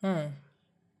result.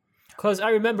 Because I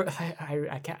remember,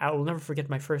 I will never forget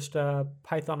my first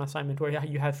Python assignment where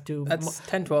you have to. That's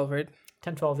 1012, right?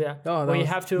 1012, yeah. Oh, that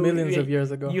was millions of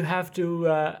years ago. You have to.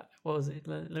 What was it?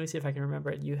 Let me see if I can remember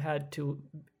it. You had to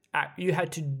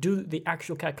do the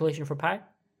actual calculation for pi.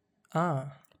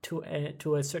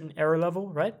 To a certain error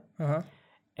level, right?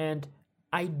 And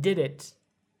I did it,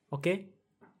 okay?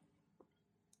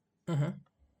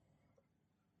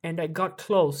 And I got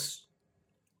close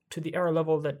to the error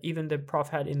level that even the prof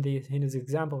had in his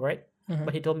example, right?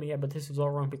 But he told me, but this is all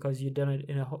wrong because you done it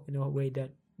in a way that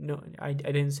No, I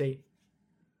didn't say.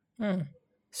 Hmm.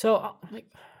 So I'm like,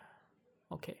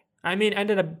 okay. I mean, I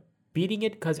ended up beating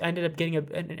it because I ended up getting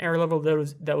an error level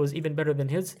that was even better than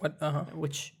his, What?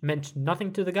 which meant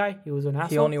nothing to the guy. He was an He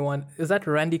asshole. only won. Is that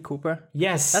Randy Cooper?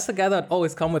 Yes. That's the guy that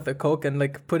always come with the Coke and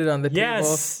like put it on the Yes.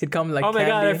 table. He'd come like Oh my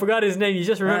god, I forgot his name. You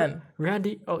just remember Man.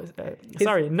 Randy? Oh,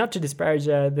 sorry, not to disparage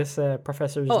this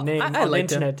professor's name I on the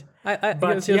liked him. internet.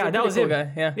 But yeah, that was cool him.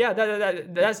 Guy. Yeah. Yeah,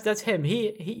 that's him.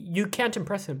 He you can't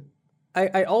impress him.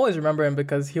 I always remember him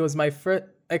because he was my first.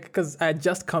 Because I had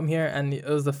just come here and it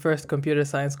was the first computer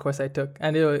science course I took,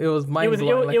 and it was mind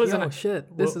blowing. Like, oh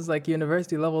shit, this is like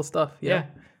university level stuff. Yeah.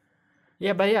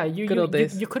 But yeah, you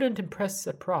couldn't impress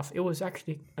a prof. It was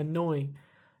actually annoying.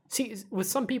 See, with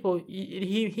some people,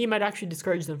 he might actually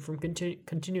discourage them from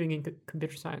continuing in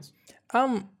computer science.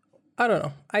 I don't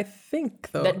know. I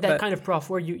think though that kind of prof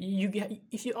where you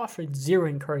if you offer zero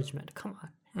encouragement, come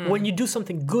on. When you do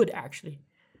something good, actually,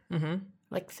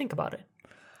 like think about it.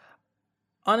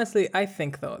 Honestly, I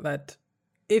think though that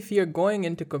if you're going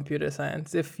into computer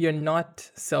science, if you're not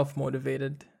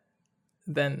self-motivated,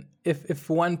 then if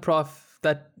one prof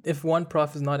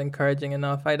is not encouraging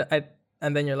enough,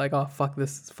 and then you're like, oh fuck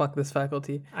this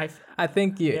faculty. I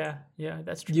think yeah,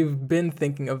 that's true. You've been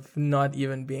thinking of not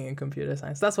even being in computer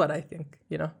science. That's what I think.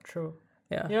 True.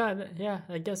 Yeah.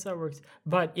 I guess that works.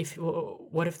 But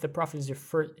what if the prof is your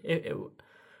first?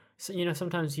 So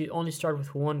sometimes you only start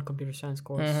with one computer science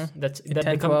course.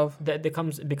 That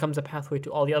becomes a pathway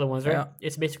to all the other ones, right? Yeah.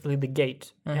 It's basically the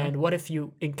gate. And what if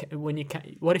you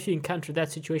encounter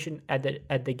that situation at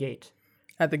the gate?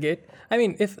 At the gate, I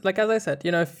mean, if like as I said,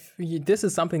 this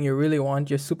is something you really want,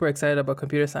 you're super excited about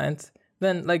computer science,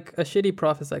 then like a shitty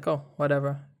prof is like, oh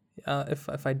whatever.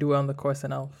 If I do well on the course,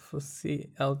 then I'll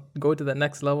go to the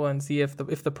next level and see if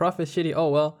the prof is shitty. Oh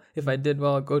well, if I did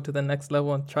well, I'll go to the next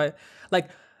level and try.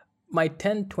 Like, my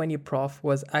 1020 prof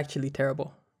was actually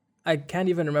terrible. I can't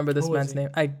even remember this man's name.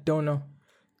 I don't know.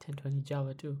 1020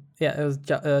 Java 2. Yeah, it was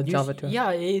Java 2.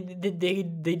 Yeah, they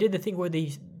did the thing where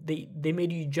they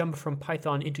made you jump from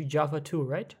Python into Java 2,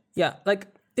 right? Yeah, like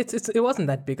it wasn't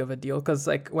that big of a deal because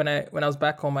like when I was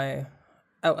back home, I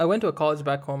went to a college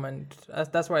back home and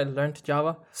that's where I learned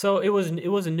Java. So it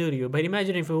wasn't new to you, but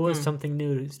imagine if it was something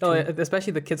new.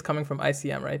 Especially the kids coming from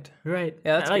ICM, right? Right.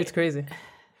 Yeah, it's crazy.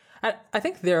 I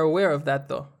think they're aware of that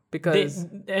though, because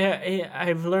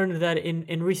I've learned that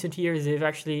in recent years they've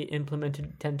actually implemented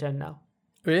 1010 now.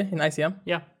 Really? In ICM?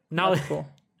 Yeah. Now that's cool.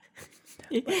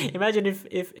 Imagine if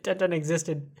 1010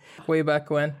 existed way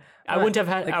back when. I wouldn't have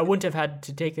had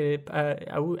to take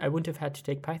I wouldn't have had to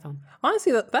take Python.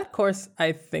 Honestly, that course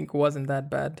I think wasn't that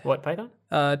bad. What, Python?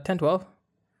 1012.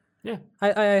 Yeah.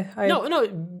 I No,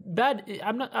 bad.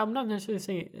 I'm not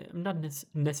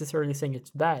necessarily saying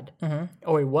it's bad.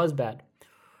 Or it was bad.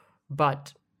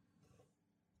 But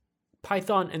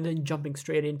Python and then jumping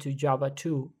straight into Java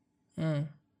 2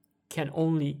 can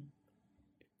only,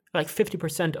 like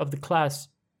 50% of the class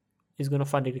is going to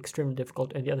find it extremely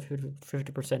difficult and the other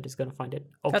 50% is going to find it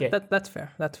okay. That's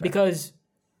fair. That's fair. Because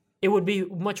it would be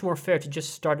much more fair to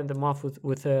just start them off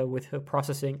with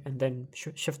processing and then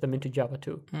shift them into Java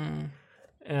 2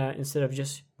 instead of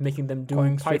just making them do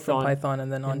going Python, straight from Python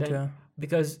and then onto.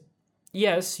 Because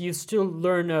yes, you still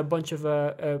learn a bunch of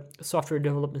software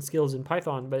development skills in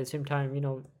Python, but at the same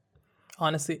time,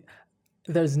 honestly,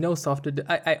 there's no software.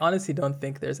 I honestly don't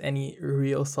think there's any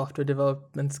real software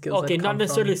development skills. Okay, not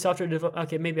necessarily software development.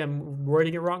 Okay, maybe I'm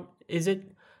wording it wrong. Is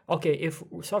it? Okay, if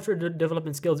software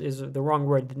development skills is the wrong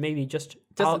word, then maybe just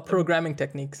programming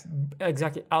techniques.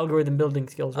 Exactly, algorithm building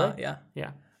skills, right?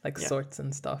 Yeah. Like sorts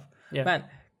and stuff. Yeah. Man,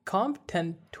 Comp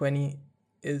 1020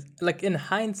 is like, in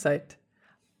hindsight,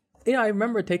 I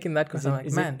remember taking that because I'm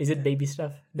like, man, is it baby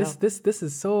stuff? This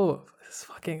is so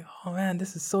fucking. Oh man,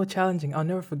 this is so challenging. I'll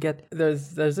never forget.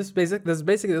 There's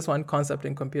basically this one concept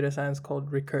in computer science called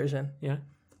recursion. Yeah.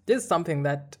 This is something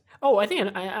that. Oh, I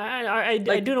think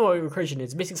I do know what recursion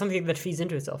is. Basically, something that feeds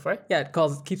into itself, right? Yeah, it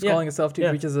keeps calling itself to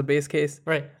reaches a base case.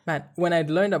 Right. Man, when I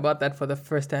learned about that for the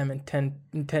first time in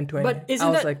 1020, but isn't I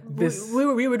was that, like, this.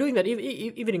 We were doing that even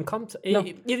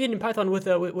in even in Python with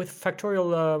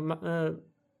factorial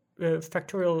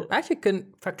factorial. I actually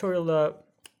couldn't. Factorial.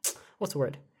 What's the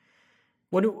word?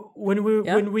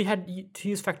 When we had to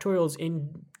use factorials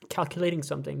in calculating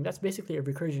something, that's basically a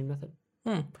recursion method.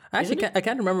 I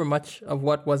can't remember much of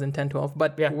what was in 1012,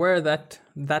 but where that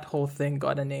whole thing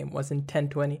got a name was in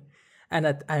 1020.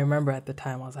 And I remember at the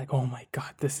time I was like, oh my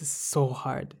God, this is so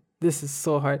hard. This is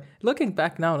so hard. Looking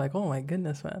back now, like, oh my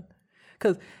goodness, man.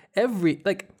 Because if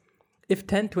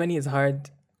 1020 is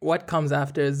hard, what comes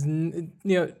after is,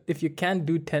 if you can't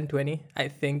do 1020, I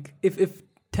think if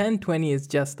 1020 is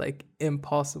just like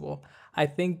impossible. I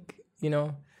think,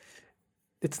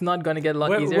 it's not going to get a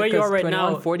lot easier. Where you are right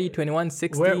 21, now, 40, 21,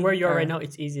 60. where you are right now,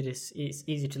 it's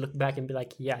easy to look back and be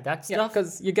like, yeah, that stuff.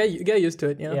 Because you get used to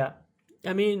it. Yeah,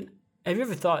 I mean, have you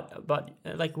ever thought about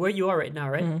like where you are right now,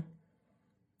 right? Mm-hmm.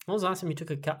 When was the last time you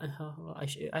took a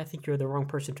I think you're the wrong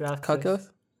person to ask. Calculus?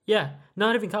 This. Yeah,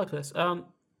 not even calculus.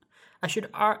 I should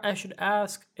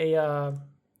ask an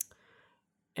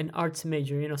arts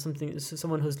major,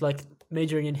 someone who's like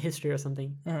majoring in history or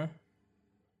something. Mm-hmm.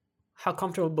 How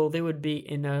comfortable they would be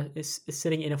is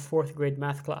sitting in a 4th grade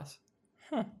math class.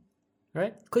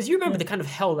 Right? Because you remember the kind of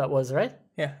hell that was, right?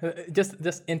 Yeah,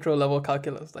 just intro level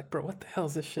calculus. Like, bro, what the hell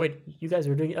is this shit? Wait, you guys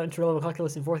were doing intro level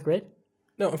calculus in 4th grade?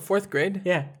 No, in 4th grade?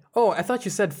 Yeah. Oh, I thought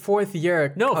you said 4th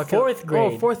year. No, 4th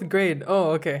grade. Oh, 4th grade.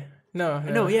 Oh, okay.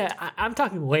 No, yeah, I'm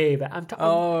talking way back. I'm talking.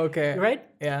 Oh, okay. Right?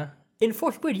 Yeah. In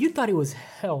 4th grade, you thought it was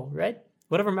hell, right?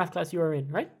 Whatever math class you were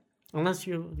in, right? Unless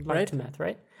you liked math,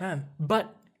 right? Man.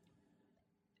 But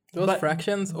those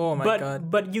fractions, oh my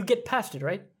god. But you get past it,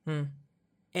 right?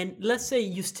 And let's say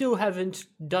you still haven't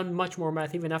done much more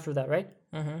math even after that, right?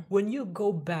 Mm-hmm. When you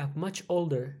go back much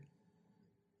older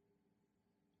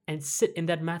and sit in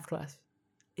that math class,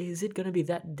 is it going to be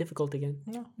that difficult again?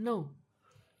 No.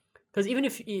 Because even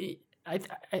if I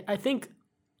think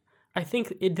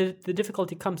the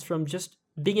difficulty comes from just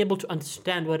being able to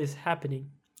understand what is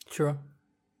happening. True.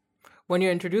 When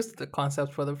you're introduced to the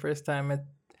concepts for the first time,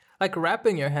 like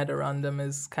wrapping your head around them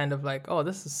is kind of like, oh,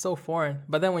 this is so foreign.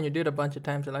 But then when you do it a bunch of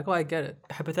times, you're like, oh, I get it.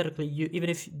 Hypothetically, even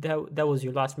if that was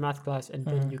your last math class and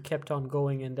then you kept on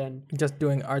going and then... Just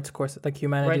doing arts courses, like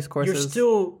humanities courses. You're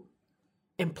still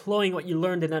employing what you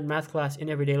learned in that math class in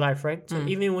everyday life, right? So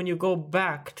even when you go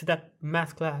back to that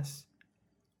math class,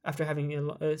 after having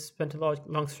spent a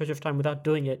long stretch of time without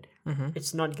doing it,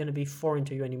 it's not going to be foreign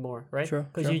to you anymore, right? Sure.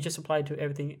 Because you just apply to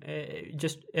everything,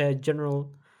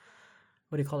 general...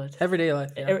 What do you call it? Everyday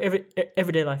life. Yeah.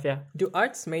 Everyday life, yeah. Do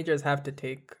arts majors have to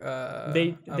take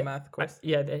a math course?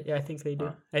 I think they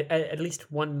do. At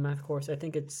least one math course. I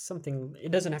think it's something.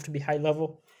 It doesn't have to be high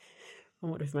level. I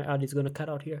wonder if my audio is going to cut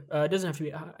out here. It doesn't have to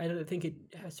be. I don't think it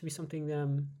has to be something.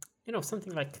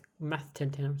 Something like math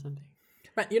 1010 or something.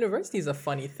 Man, university is a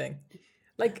funny thing.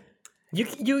 Like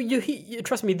you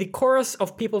trust me. The chorus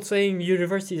of people saying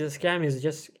university is a scam is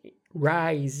just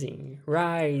rising.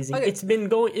 Okay. It's been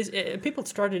going. People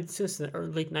started since the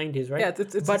late 90s, right? Yeah,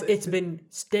 it's been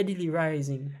steadily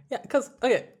rising. Yeah, because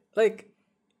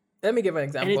let me give an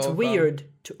example. And it's weird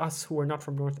to us who are not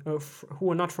from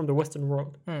who are not from the Western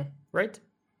world, right?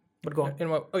 But go on.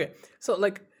 So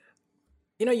like,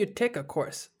 you take a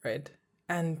course, right?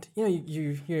 And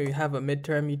you have a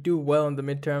midterm. You do well in the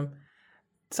midterm.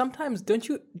 Sometimes don't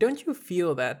you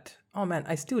feel that, oh man,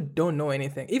 I still don't know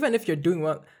anything, even if you're doing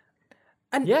well.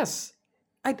 And yes,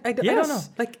 I don't know.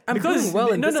 Like I'm doing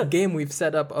well in this game we've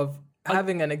set up of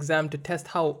having an exam to test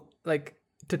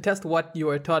to test what you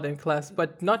were taught in class,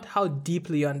 but not how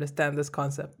deeply you understand this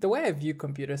concept. The way I view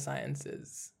computer science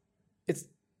is, it's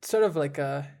sort of like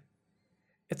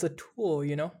it's a tool,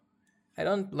 I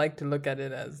don't like to look at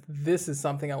it as this is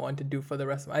something I want to do for the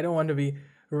rest of. I don't want to be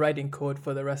writing code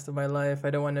for the rest of my life. I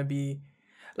don't want to be,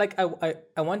 like I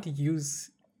want to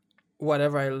use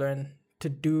whatever I learn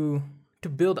to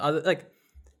build other, like,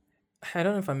 I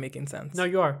don't know if I'm making sense. No,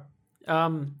 you are.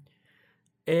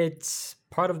 It's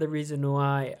part of the reason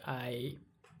why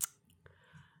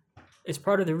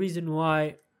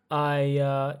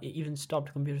I even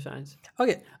stopped computer science.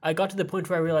 Okay. I got to the point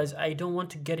where I realized I don't want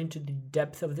to get into the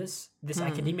depth of this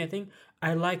academia thing.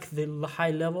 I like the high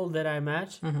level that I'm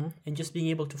at and just being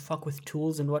able to fuck with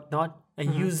tools and whatnot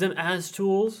and use them as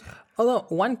tools. Although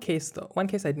one case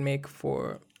I'd make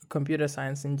for computer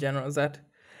science in general is that,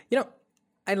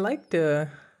 I like to,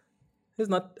 this is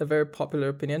not a very popular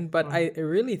opinion, but I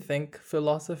really think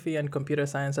philosophy and computer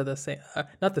science are the same,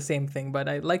 not the same thing, but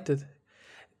I like to,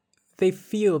 they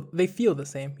feel the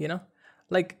same,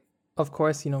 like, of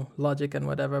course, logic and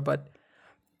whatever, but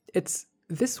it's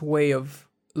this way of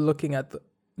looking at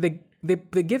they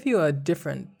give you a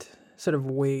different sort of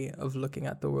way of looking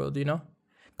at the world,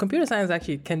 Computer science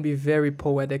actually can be very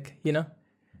poetic,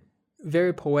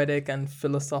 very poetic and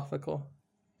philosophical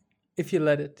if you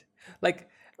let it. Like,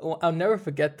 I'll never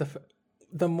forget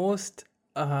the most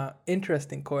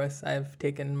interesting course I've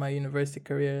taken in my university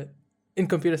career in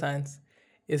computer science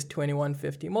is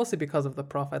 2150, mostly because of the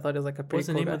prof. I thought it was like a pretty What's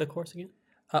the name of the course again?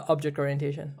 Object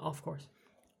orientation. Of course.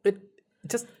 It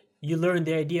just, you learn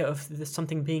the idea of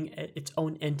something being its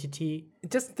own entity.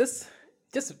 Just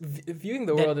viewing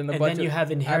the world in a bunch of and then you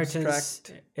have inheritance.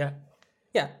 abstract, yeah.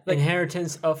 Yeah, like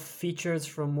inheritance of features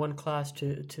from one class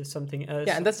to something else.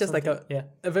 yeah, and that's just like yeah.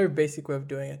 a very basic way of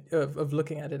doing it, of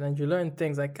looking at it. And you learn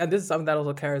things like, and this is something that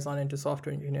also carries on into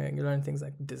software engineering. You learn things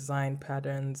like design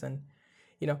patterns, and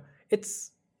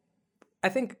it's, I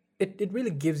think it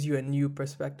really gives you a new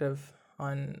perspective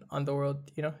on the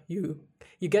world.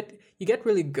 You get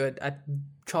really good at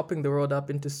chopping the world up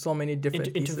into so many different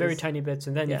into pieces. very tiny bits,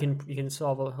 and then Yeah. you can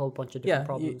solve a whole bunch of different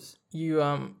problems.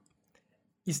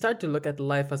 You start to look at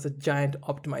life as a giant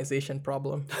optimization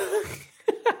problem.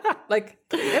 Like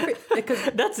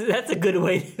because That's a good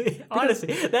way.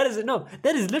 Honestly, that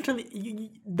is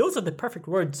literally those are the perfect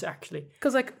words actually.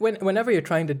 Because like whenever you're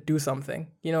trying to do something,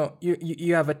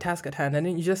 you have a task at hand, and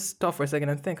then you just stop for a second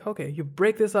and think, okay, you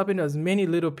break this up into as many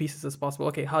little pieces as possible.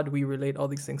 Okay, how do we relate all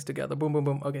these things together? Boom, boom,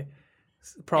 boom. Okay,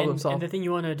 problem solved. And the thing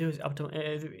you want to do is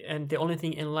and the only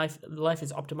thing in life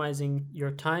is optimizing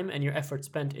your time and your effort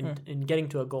spent in getting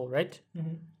to a goal, right?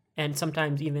 Mm-hmm. And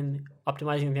sometimes even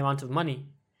optimizing the amount of money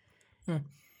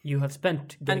you have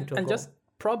spent getting to a goal. And just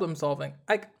problem solving.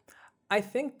 I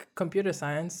think computer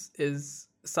science is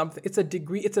something. It's a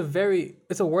degree. It's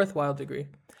a worthwhile degree.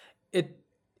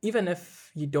 Even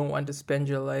if you don't want to spend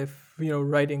your life,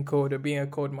 writing code or being a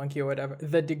code monkey or whatever,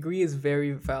 the degree is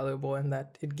very valuable in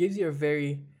that it gives you a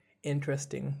very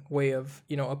interesting way of,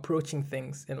 approaching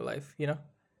things in life,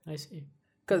 I see.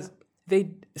 Because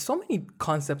so many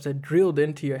concepts are drilled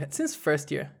into your head since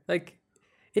first year. Like,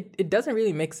 it doesn't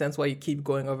really make sense why you keep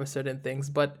going over certain things,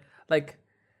 but like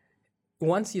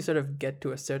once you sort of get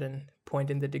to a certain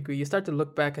point in the degree, you start to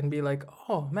look back and be like,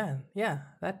 oh man, yeah,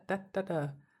 that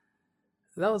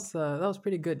was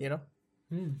pretty good,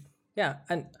 Yeah,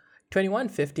 and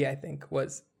 2150 I think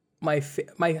was my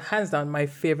hands down my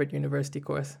favorite university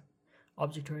course.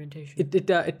 Object orientation.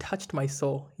 It touched my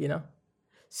soul,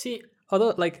 See,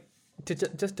 although like to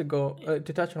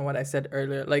touch on what I said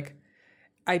earlier, like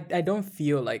I don't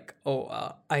feel like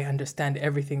I understand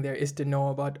everything there is to know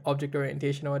about object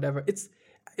orientation or whatever.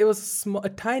 It was a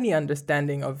tiny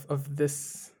understanding of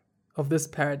this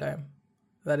paradigm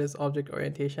that is object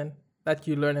orientation that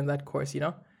you learn in that course,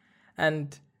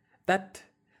 and that's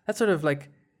sort of like,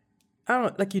 I don't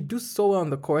know, like you do so well in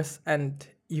the course and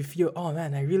you feel, oh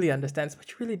man, I really understand this, but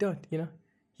you really don't,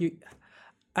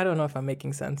 I don't know if I'm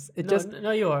making sense.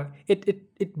 No, you are.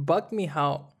 It bugged me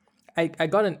how I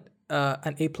got an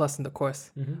A+ in the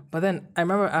course, but then I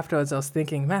remember afterwards I was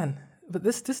thinking, man, but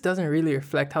this doesn't really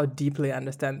reflect how deeply I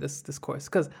understand this course,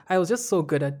 because I was just so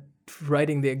good at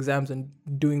writing the exams and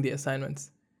doing the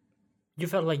assignments. You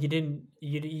felt like you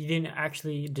didn't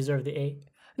actually deserve the A?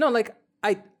 No, like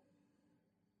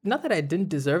not that I didn't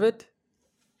deserve it.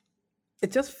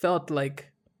 It just felt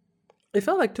like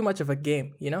too much of a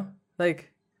game,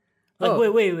 Like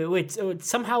wait. So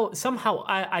somehow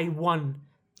I won.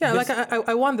 Yeah, like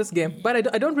I won this game, but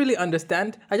I don't really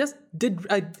understand.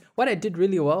 What I did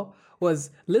really well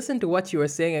was listen to what you were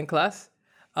saying in class.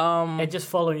 And just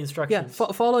following instructions. Yeah,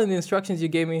 following the instructions you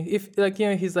gave me. If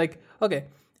he's like, okay,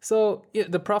 so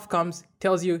the prof comes,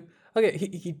 tells you, okay,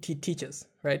 he teaches,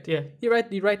 right? Yeah. You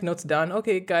write notes down.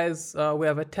 Okay, guys, we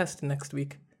have a test next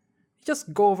week. You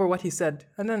just go over what he said,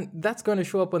 and then that's going to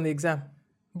show up on the exam.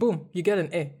 Boom, you get an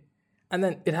A. And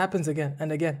then it happens again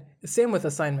and again. Same with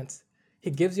assignments.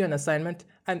 He gives you an assignment,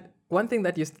 and one thing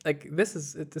that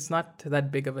it's not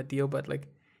that big of a deal, but like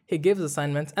he gives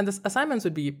assignments, and the assignments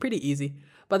would be pretty easy,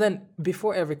 but then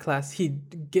before every class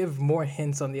he'd give more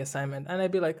hints on the assignment, and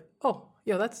I'd be like, oh,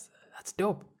 yo, that's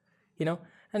dope,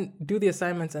 and do the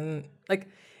assignments, and like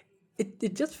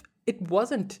it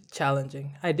wasn't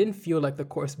challenging. I didn't feel like the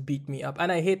course beat me up,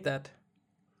 and I hate that.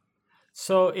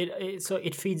 So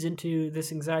it feeds into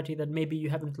this anxiety that maybe you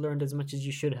haven't learned as much as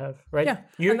you should have, right? Yeah,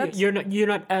 you're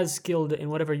not as skilled in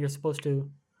whatever you're supposed to,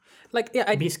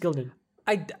 be skilled in.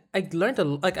 I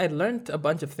learned a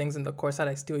bunch of things in the course that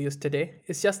I still use today.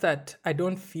 It's just that I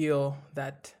don't feel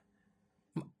that.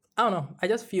 I don't know. I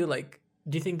just feel like.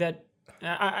 Do you think that?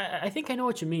 I think I know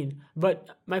what you mean, but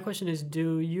my question is: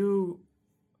 do you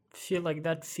feel like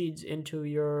that feeds into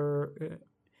your?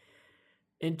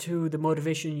 Into the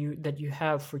motivation that you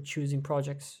have for choosing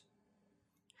projects,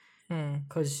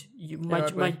 because you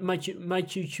might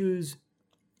you choose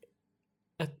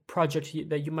a project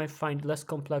that you might find less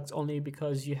complex only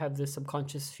because you have this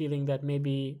subconscious feeling that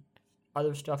maybe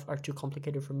other stuff are too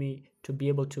complicated for me to be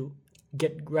able to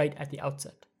get right at the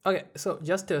outset. Okay, so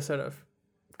just to sort of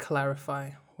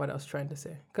clarify what I was trying to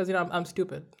say, because I'm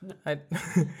stupid. I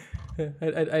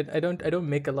don't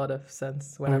make a lot of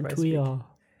sense whenever I speak.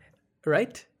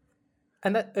 Right?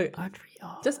 And that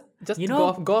just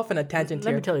go off on a tangent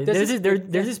let here. me tell you, there's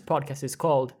this podcast. It's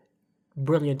called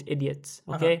brilliant idiots,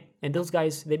 okay? And those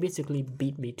guys, they basically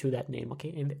beat me to that name,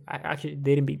 okay? And actually,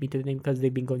 they didn't beat me to the name because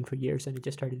they've been going for years and it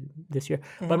just started this year.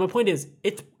 But my point is,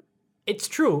 it's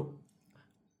true.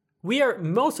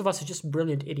 Most of us are just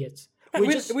brilliant idiots.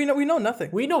 We know nothing.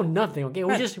 We know nothing, okay?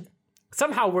 We just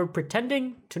somehow we're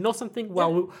pretending to know something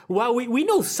while we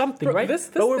know something, right? This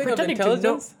but we're thing of pretending to know.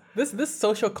 intelligence, this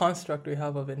social construct we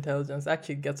have of intelligence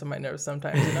actually gets on my nerves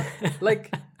sometimes, you know?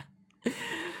 Like,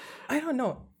 I don't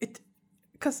know.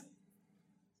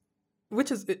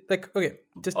 Which is, like, okay,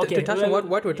 just to touch on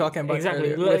what we're talking about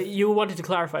exactly. earlier. You wanted to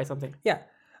clarify something. Yeah.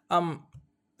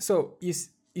 So you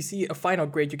see a final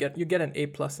grade, you get an A+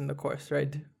 in the course,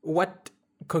 right? What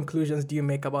conclusions do you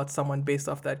make about someone based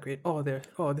off that grade?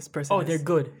 This person they're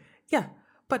good. Yeah,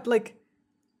 but like,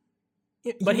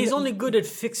 but he's only good at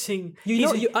fixing.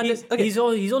 Okay. He's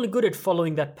only good at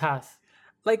following that path.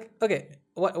 Like, okay,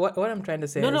 what I'm trying to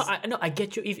say is... I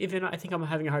get you. Even I think I'm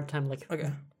having a hard time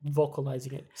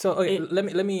vocalizing it. So okay,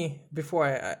 let me before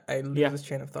I lose this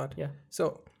train of thought. Yeah.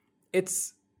 So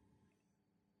it's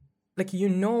like,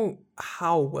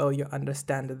 how well you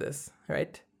understand this,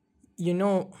 right?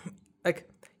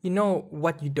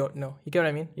 What you don't know. You get what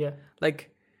I mean? Yeah.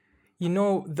 Like,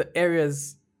 the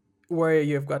areas where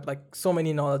you've got like so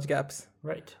many knowledge gaps.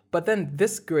 Right. But then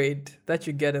this grade that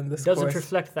you get in this doesn't course,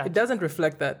 reflect that. It doesn't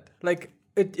reflect that. Like,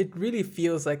 it really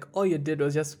feels like all you did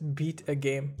was just beat a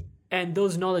game. And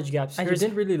those knowledge gaps. And you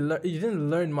didn't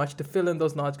learn much to fill in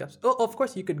those knowledge gaps. Oh, of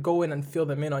course you could go in and fill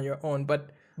them in on your own,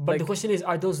 but the question is,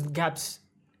 are those gaps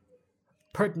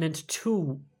pertinent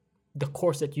to the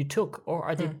course that you took,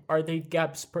 or are they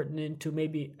gaps pertinent to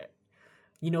maybe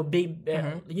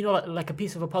like a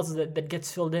piece of a puzzle that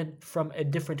gets filled in from a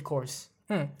different course?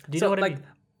 Do you know what I mean?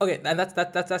 Okay, and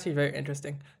that's actually very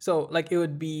interesting. So like, it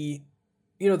would be,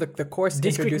 the course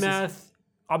discrete introduces math,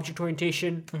 object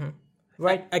orientation,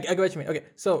 right? I get what you mean. Okay,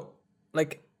 so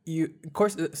like,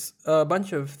 a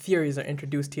bunch of theories are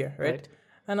introduced here, right?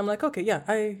 And I'm like, okay, yeah,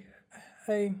 I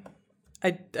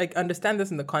understand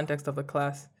this in the context of the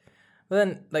class, but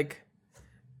then like,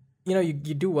 you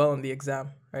do well in the exam,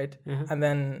 right? And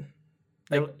then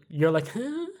like, you're like,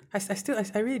 huh? I still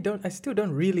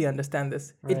don't really understand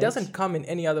this. Right. It doesn't come in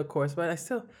any other course, but I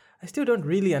still don't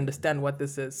really understand what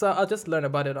this is. So I'll just learn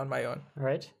about it on my own.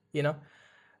 Right.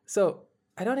 So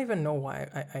I don't even know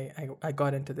why I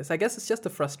got into this. I guess it's just a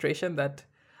frustration that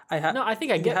I have. No, I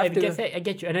think I get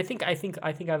you, and I think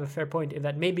I have a fair point in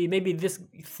that maybe this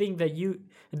thing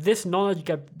this knowledge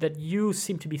gap that you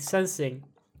seem to be sensing.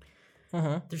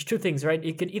 There's two things, right?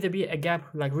 It could either be a gap,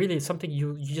 like really something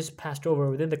you just passed over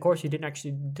within the course, you didn't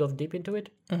actually delve deep into it,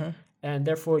 and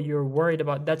therefore you're worried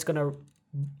about that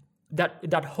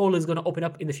hole is gonna open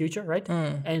up in the future, right?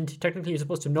 And technically you're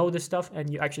supposed to know this stuff, and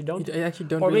you actually don't. You actually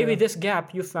don't. Or maybe this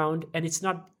gap you found, and it's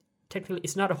not technically,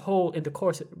 it's not a hole in the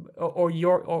course, or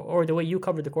the way you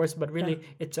covered the course, but really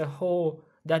it's a hole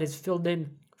that is filled in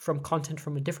from content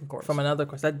from a different course, from another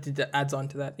course that adds on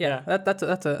to that. Yeah. That's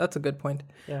a good point.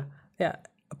 Yeah. Yeah.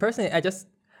 Personally, I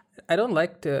don't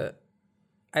like the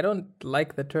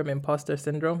term imposter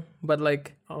syndrome, but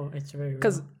like, it's very real.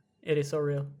 Because it is so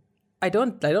real. I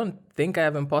don't think I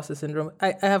have imposter syndrome.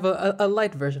 I have a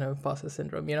light version of imposter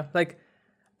syndrome, like,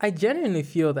 I genuinely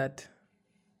feel that.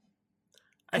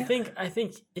 I think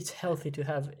it's healthy to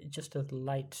have just a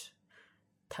light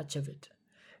touch of it,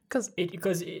 because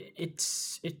it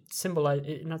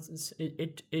symbolizes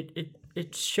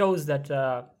it shows that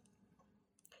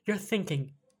you're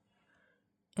thinking.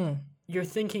 You're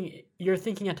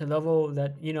thinking at a level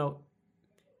that you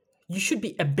should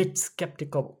be a bit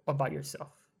skeptical about yourself.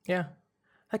 Yeah,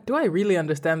 like, do I really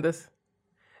understand this?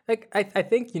 Like, I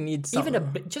think you need some... even a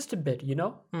bit, just a bit.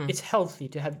 It's healthy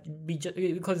to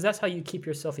because that's how you keep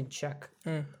yourself in check,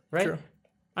 right? True.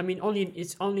 I mean,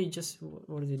 it's only just,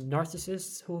 what is it,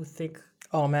 narcissists who think,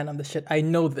 oh man, I'm the shit. I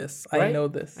know this. Right? I know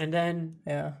this. And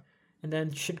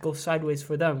then shit goes sideways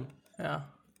for them. Yeah.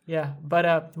 Yeah,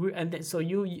 but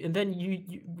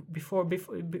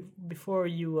before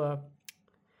you I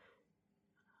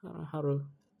don't know how to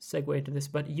segue into this,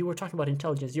 but you were talking about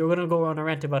intelligence. You were going to go on a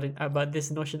rant about this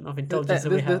notion of intelligence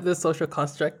that we have. This social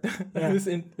construct, Yeah.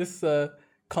 this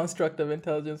construct of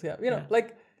intelligence. Yeah,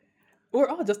 like, we're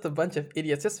all just a bunch of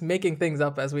idiots, just making things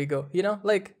up as we go.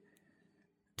 Like,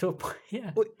 to a point.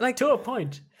 Yeah, like, to a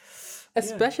point.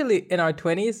 Especially in our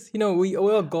 20s, we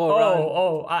will go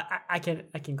around. I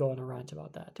can go on a rant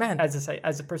about that, man.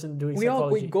 As a person doing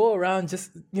psychology, we go around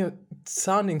just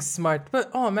sounding smart, but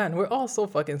oh man, we're all so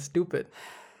fucking stupid,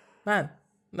 man.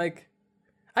 Like,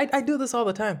 I do this all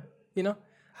the time.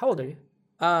 How old are you?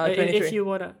 23. If you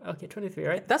wanna, okay, 23,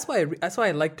 right? That's why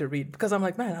I like to read, because I'm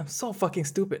like, man, I'm so fucking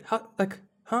stupid. How, like,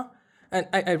 huh? And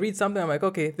I read something, I'm like,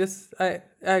 okay, this I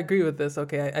agree with this.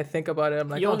 Okay, I think about it. I'm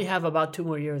like, You oh, only have about 2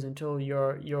 more years until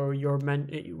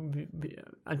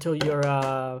until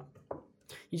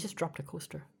you just dropped a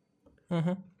coaster.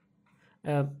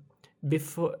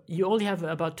 Before you only have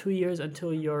about 2 years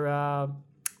until your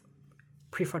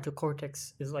prefrontal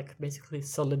cortex is like basically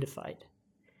solidified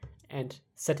and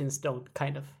set in stone,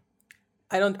 kind of.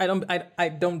 I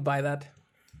don't buy that.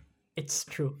 It's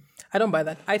true. I don't buy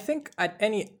that. I think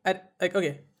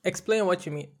okay, explain what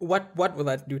you mean. What will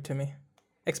that do to me?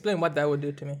 Explain what that would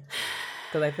do to me.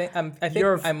 Because I think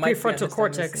Your I might prefrontal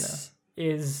cortex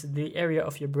is the area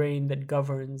of your brain that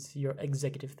governs your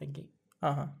executive thinking.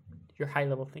 Your high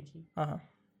level thinking.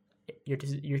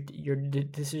 Your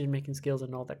decision making skills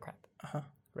and all that crap.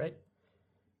 Right?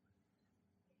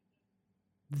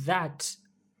 That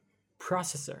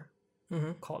processor,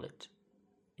 call it,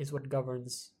 is what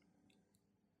governs.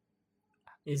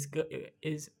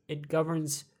 It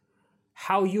governs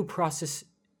how you process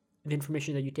the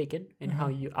information that you take in and how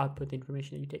you output the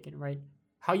information that you take in, right?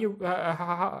 How you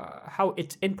how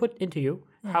it's input into you,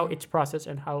 how it's processed,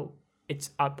 and how it's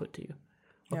output to you.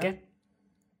 Okay.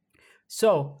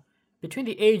 So between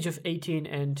the age of 18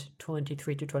 and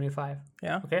 23 to 25,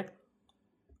 okay,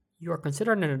 you are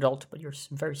considered an adult, but you're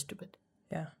very stupid.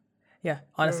 Yeah,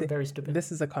 honestly, you're very stupid.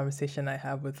 This is a conversation I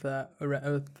have with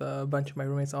a bunch of my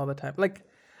roommates all the time. Like,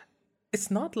 it's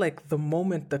not like the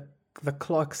moment the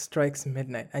clock strikes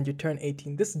midnight and you turn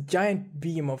 18, this giant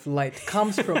beam of light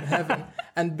comes from heaven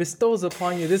and bestows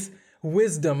upon you this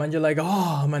wisdom, and you're like,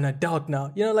 oh, I'm an adult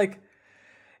now. You know, like,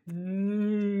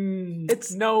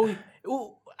 it's no.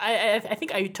 Ooh, I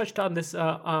think I touched on this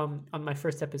on my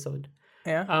first episode.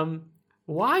 Yeah.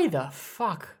 Why the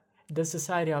fuck does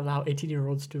society allow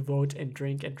 18-year-olds to vote and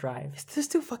drink and drive? It's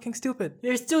just too fucking stupid.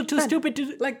 They're still too stupid to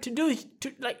do.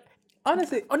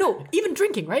 Honestly. Oh no, even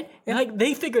drinking, right? Yeah. Like,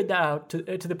 they figured that out to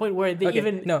the point where they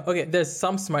there's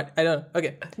some smart. I don't.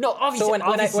 Okay. No, obviously.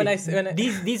 So when I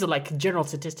these are like general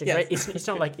statistics, right? It's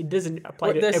not like it doesn't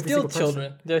apply to every single person. They're still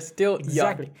children. They're still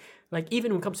exactly young. Like,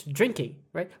 even when it comes to drinking,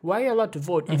 right? Why are you allowed to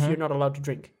vote if you're not allowed to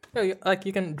drink? No,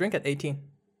 you can drink at 18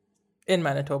 in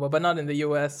Manitoba, but not in the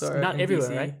US or not in everywhere,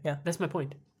 BC. right? Yeah, that's my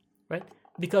point, right?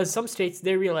 Because some states,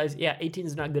 they realize, 18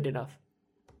 is not good enough.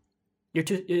 You're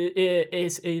too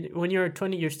when you're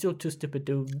 20, you're still too stupid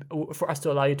for us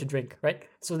to allow you to drink, right?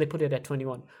 So they put it at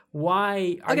 21.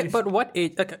 Why are you? But what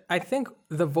age? Okay, I think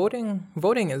the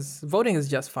voting is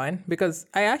just fine, because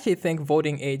I actually think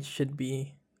voting age should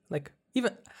be like,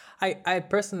 even I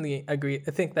personally agree.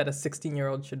 I think that a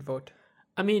 16-year-old should vote.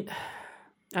 I mean,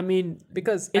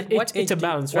 because it's a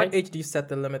balance, right? What age do you set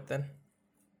the limit then?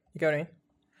 You get what I mean?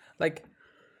 Like,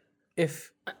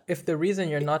 if the reason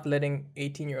you're not letting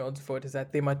 18-year-olds vote is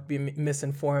that they might be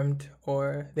misinformed,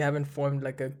 or they haven't formed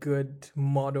like a good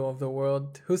model of the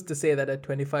world, who's to say that a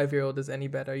 25-year-old is any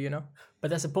better, you know? But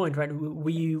that's the point, right?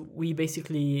 We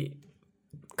basically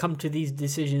come to these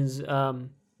decisions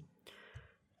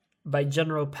by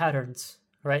general patterns,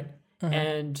 right?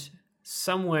 And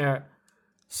somewhere,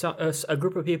 a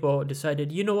group of people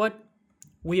decided, you know what?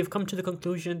 We have come to the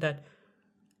conclusion that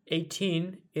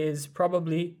 18 is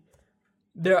probably...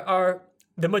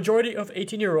 the majority of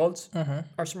 18-year-olds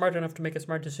are smart enough to make a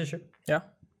smart decision. Yeah.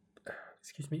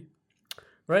 Excuse me.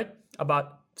 Right?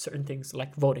 About certain things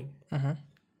like voting.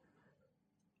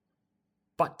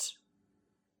 But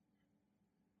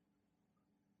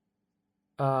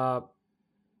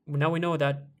now we know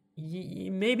that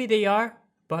maybe they are,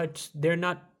 but they're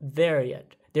not there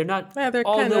yet. They're not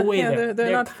all the way there.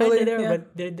 They're not fully there,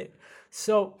 but they're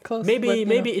so close.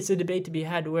 Maybe it's a debate to be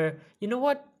had where, you know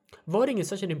what? Voting is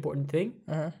such an important thing.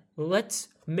 Let's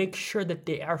make sure that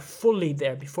they are fully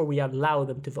there before we allow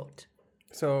them to vote.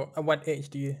 So at what age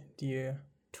do you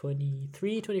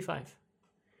 23, 25?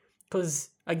 Because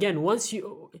again, once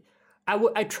you...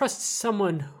 I trust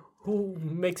someone who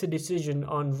makes a decision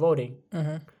on voting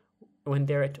when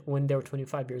they're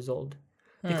 25 years old.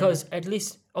 Because at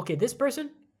least, okay, this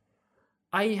person,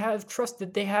 I have trust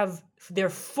that they have their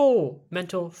full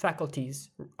mental faculties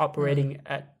operating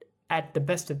at the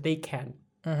best that they can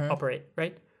operate,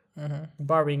 right?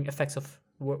 Barring effects of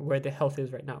where the health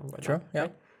is right now. True, yeah.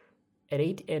 Right? At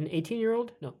an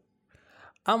 18-year-old, no.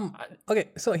 Okay,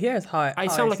 so here's how I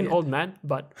sound like an old man,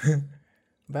 but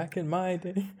back in my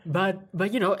day. But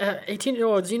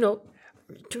 18-year-olds,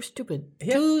 too stupid.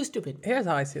 Too stupid. Here's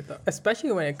how I see it, though,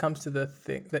 especially when it comes to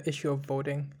the issue of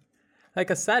voting. Like,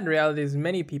 a sad reality is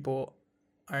many people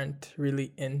aren't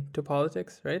really into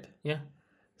politics, right? Yeah.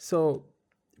 So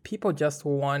people just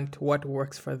want what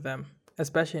works for them,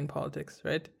 especially in politics,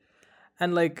 right?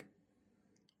 And like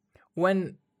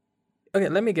okay,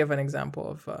 let me give an example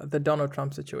of the Donald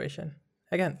Trump situation.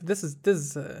 Again, this is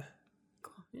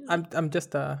I'm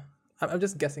just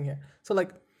guessing here. So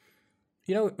like,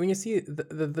 when you see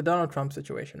the Donald Trump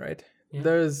situation, right? Yeah.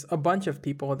 There's a bunch of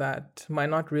people that might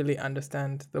not really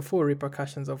understand the full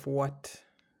repercussions of what,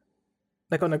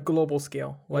 like on a global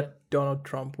scale, what Donald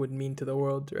Trump would mean to the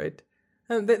world, right?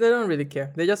 And they don't really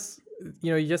care. They just,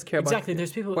 you just care about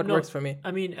There's people what works for me.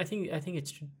 I mean, I think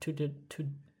it's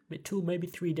two, maybe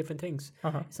three different things.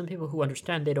 Some people who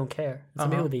understand, they don't care. Some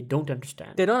people, they don't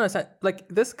understand. They don't understand. Like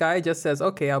this guy just says,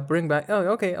 "Okay, I'll bring back. Oh,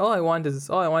 okay. All I want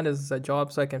is a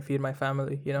job so I can feed my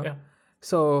family." Yeah.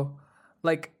 So,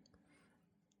 like,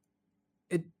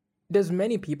 there's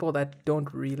many people that don't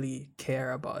really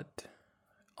care about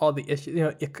all the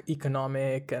issues,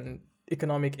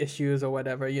 economic issues or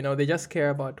whatever. They just care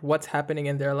about what's happening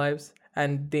in their lives,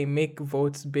 and they make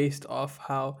votes based off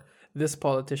how this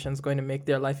politician's going to make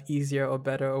their life easier or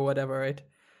better or whatever, right?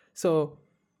 So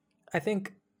I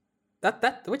think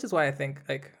that which is why I think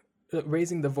like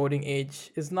raising the voting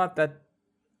age is not that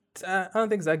I don't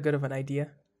think it's that good of an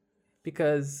idea,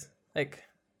 because like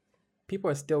people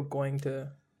are still going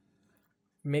to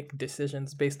make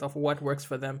decisions based off what works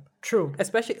for them. True.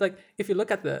 Especially like if you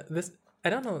look at this, I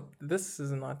don't know, this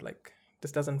is not like,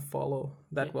 this doesn't follow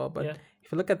that well, but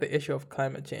if you look at the issue of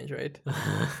climate change, right?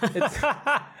 It's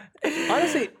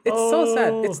honestly, it's so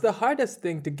sad. It's the hardest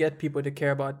thing to get people to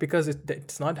care about because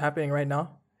it's not happening right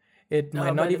now. It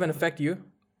might not even affect you.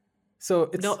 So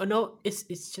it's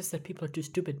it's just that people are too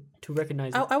stupid to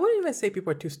recognize it. I wouldn't even say people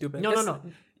are too stupid. No.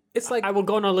 It's like, I will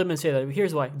go on a limb and say that.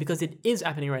 Here's why. Because it is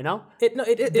happening right now.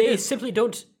 They simply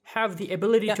don't have the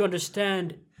ability to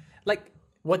understand like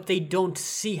what they don't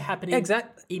see happening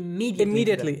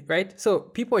immediately, right? So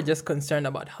people are just concerned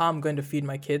about how I'm going to feed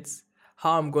my kids,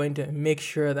 how I'm going to make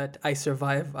sure that I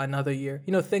survive another year.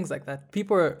 Things like that.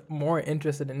 People are more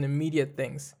interested in immediate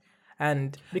things.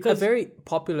 And because a very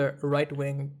popular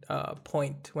right-wing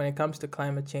point when it comes to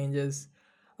climate change is,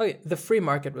 okay, the free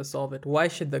market will solve it. Why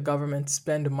should the government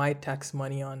spend my tax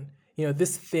money on,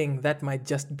 this thing that might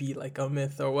just be like a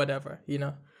myth or whatever,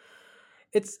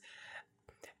 It's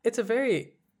a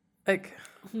very, like...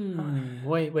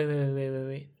 Wait.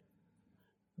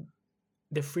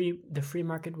 The free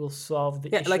market will solve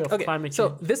the issue of climate change.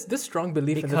 So this strong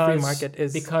belief in the free market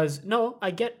is... Because...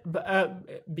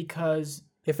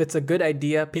 If it's a good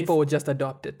idea, people will just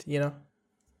adopt it,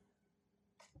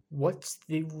 What's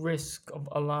the risk of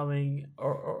allowing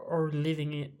or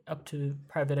leaving it up to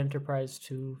private enterprise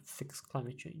to fix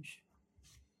climate change?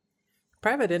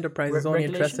 Private enterprise is only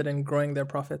interested in growing their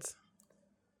profits.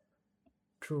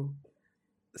 True.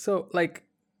 So, like,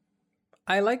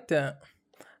 I don't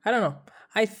know.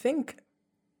 I think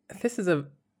it's a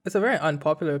very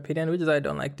unpopular opinion, which is I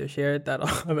don't like to share it that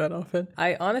often.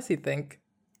 I honestly think,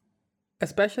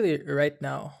 especially right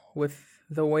now with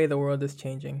the way the world is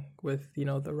changing, with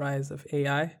the rise of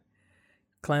AI,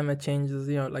 climate change is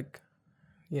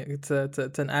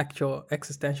it's an actual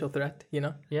existential threat.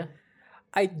 Yeah.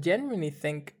 I genuinely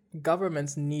think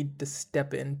governments need to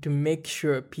step in to make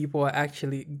sure people are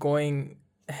actually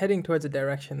heading towards a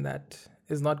direction that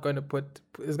is not going to put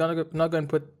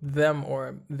them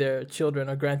or their children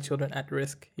or grandchildren at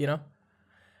risk.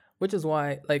 Which is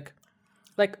why like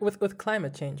with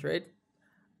climate change, right?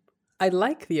 I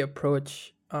like the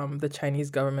approach the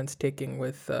Chinese government's taking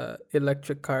with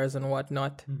electric cars and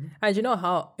whatnot. Mm-hmm. And you know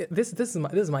how this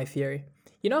is my theory.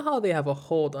 You know how they have a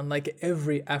hold on like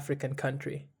every African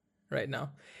country right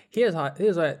now. Here's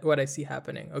what I see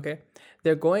happening. Okay,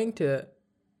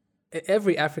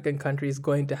 every African country is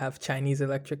going to have Chinese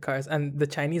electric cars, and the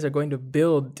Chinese are going to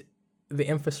build the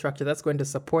infrastructure that's going to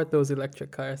support those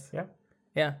electric cars.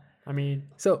 Yeah. I mean,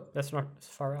 so that's not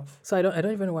far off. So I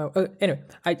don't even know why. Anyway,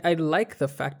 I like the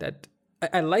fact that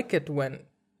I like it when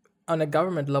on a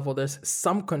government level there's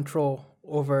some control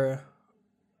over,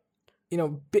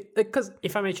 because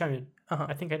if I may chime in,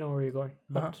 I think I know where you're going,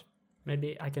 but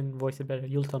maybe I can voice it better.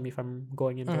 You'll tell me if I'm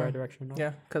going in the right direction or not.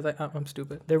 Yeah, because I'm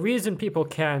stupid. The reason people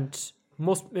can't.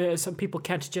 Some people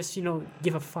can't just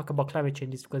give a fuck about climate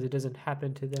change is because it doesn't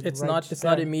happen to them. It's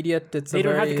not immediate. They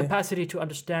don't have the capacity to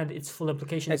understand its full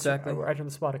implications. Exactly. Right on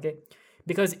the spot. Okay,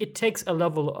 because it takes a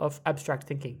level of abstract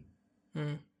thinking.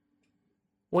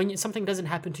 When something doesn't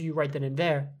happen to you right then and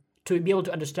there, to be able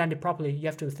to understand it properly, you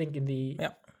have to think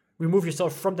remove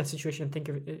yourself from that situation and think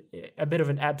of it a bit of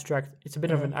an abstract. It's a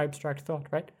bit of an abstract thought,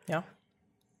 right? Yeah.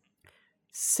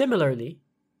 Similarly,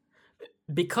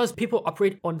 because people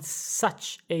operate on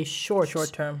such a short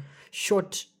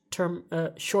term,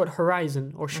 short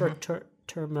horizon or short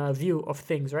term view of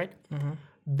things, right?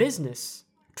 Business,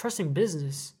 trusting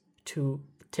business to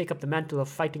take up the mantle of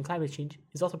fighting climate change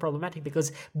is also problematic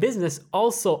because business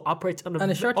also operates on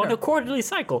a quarterly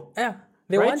cycle. Yeah,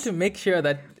 they want to make sure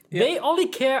that they only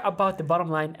care about the bottom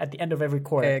line at the end of every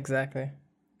quarter. Exactly.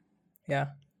 Yeah.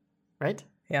 Right?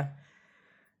 Yeah.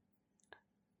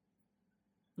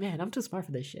 Man, I'm too smart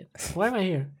for this shit. Why am I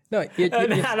here? No, I'm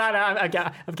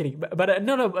kidding.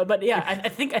 But yeah, I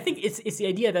think it's the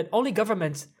idea that only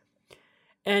governments,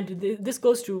 and this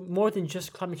goes to more than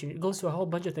just climate change. It goes to a whole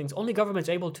bunch of things. Only governments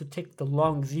are able to take the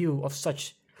long view of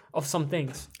some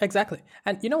things. Exactly.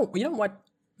 And you know what?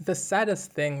 The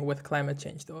saddest thing with climate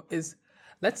change, though, is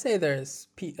let's say there's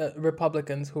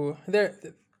Republicans who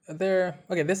they're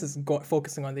okay. This is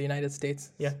focusing on the United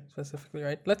States, specifically,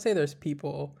 right? Let's say there's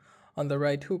people on the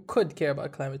right who could care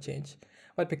about climate change,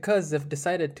 but because they've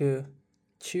decided to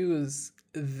choose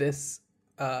this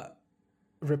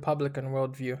Republican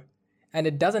worldview, and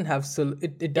it doesn't have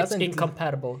it doesn't. It's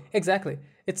incompatible. Exactly.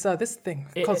 It's this thing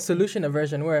called solution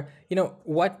aversion, where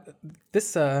what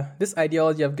this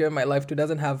ideology I've given my life to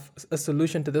doesn't have a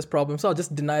solution to this problem, so I'll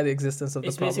just deny the existence of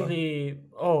the problem. It's basically,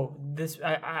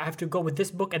 I have to go with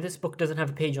this book, and this book doesn't have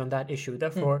a page on that issue.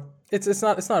 Therefore, it's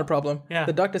not a problem. Yeah.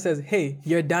 The doctor says, "Hey,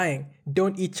 you're dying.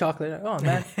 Don't eat chocolate." Oh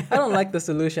man, I don't like the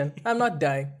solution. I'm not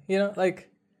dying.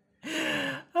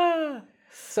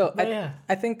 So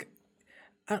I think.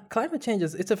 Climate change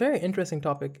it's a very interesting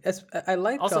topic. I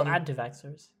like also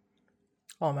anti-vaxxers.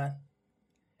 Oh man,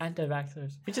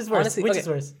 anti-vaxxers, which is worse. Honestly, which is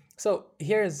worse. So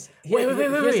here's wait,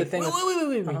 the thing.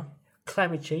 Wait.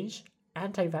 Climate change,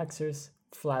 anti-vaxxers,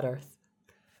 flat Earth.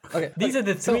 Okay, these are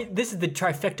the three. This is the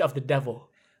trifecta of the devil.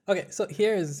 Okay, so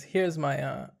here's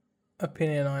my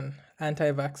opinion on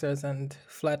anti-vaxxers and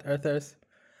flat earthers.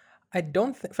 I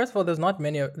don't think. First of all, there's not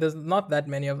that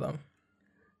many of them.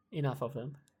 Enough of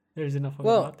them. There's enough of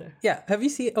them out there. Yeah. Have you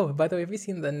seen? Oh, by the way, have you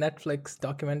seen the Netflix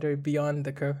documentary Beyond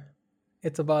the Curve?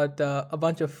 It's about a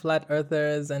bunch of flat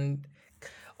earthers, and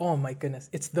oh my goodness,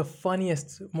 it's the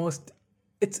funniest,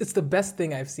 it's the best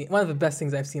thing I've seen. One of the best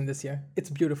things I've seen this year. It's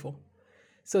beautiful.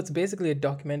 So it's basically a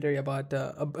documentary about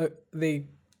they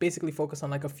basically focus on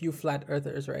like a few flat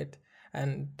earthers, right?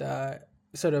 And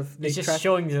sort of it's just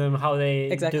showing them how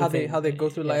they how they go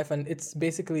through life, and it's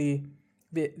basically.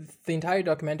 The entire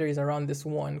documentary is around this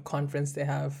one conference they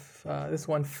have, this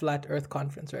one flat Earth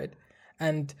conference, right?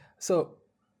 And so,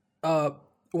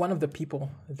 one of the people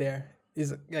there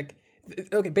is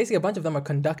basically a bunch of them are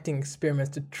conducting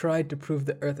experiments to try to prove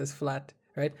the Earth is flat,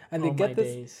 right? And they get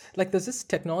this, there's this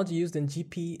technology used in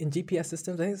GPS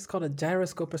systems. I think it's called a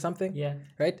gyroscope or something. Yeah.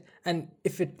 Right? And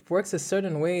if it works a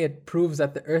certain way, it proves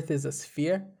that the Earth is a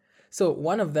sphere. So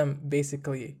one of them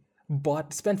basically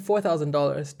spent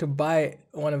 $4,000 to buy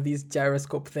one of these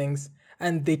gyroscope things,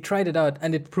 and they tried it out,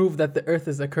 and it proved that the Earth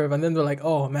is a curve. And then they're like,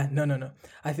 "Oh man, no!"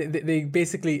 I think they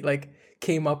basically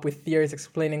came up with theories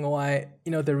explaining why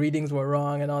the readings were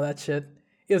wrong and all that shit.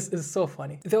 It's so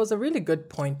funny. There was a really good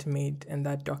point made in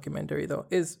that documentary, though.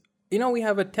 Is we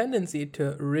have a tendency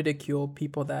to ridicule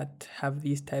people that have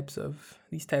these types of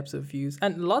views,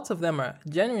 and lots of them are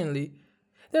genuinely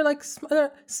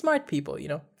they're smart people.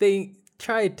 They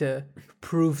try to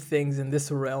prove things in this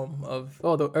realm of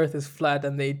the Earth is flat,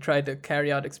 and they try to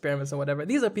carry out experiments or whatever.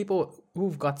 These are people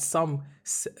who've got some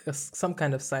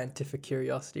kind of scientific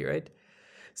curiosity, right?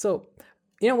 So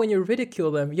when you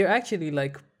ridicule them, you're actually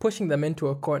pushing them into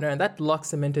a corner, and that locks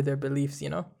them into their beliefs.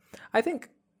 I think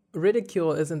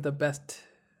ridicule isn't the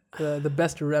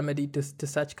best remedy to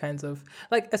such kinds of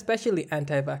especially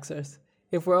anti-vaxxers.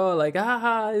 If we're all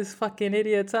these fucking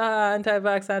idiots,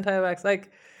 anti-vax.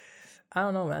 I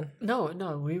don't know, man.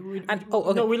 No,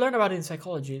 we learn about it in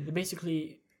psychology.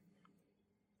 Basically,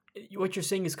 what you're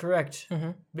saying is correct.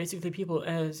 Mm-hmm. Basically, people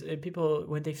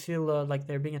when they feel like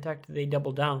they're being attacked, they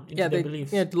double down into their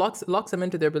beliefs. Yeah, it locks them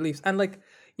into their beliefs. And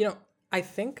I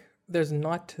think there's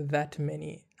not that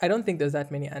many. I don't think there's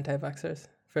that many anti-vaxxers,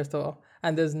 first of all,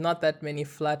 and there's not that many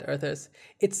flat earthers.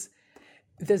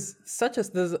 There's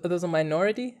a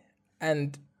minority,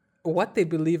 and what they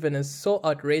believe in is so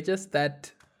outrageous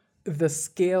that the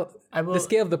scale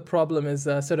of the problem is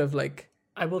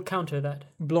I will counter that.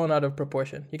 Blown out of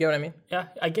proportion. You get what I mean? Yeah,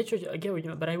 I get what you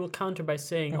mean, but I will counter by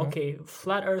saying, okay,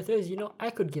 flat earthers, I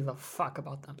could give a fuck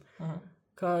about them.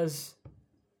 Because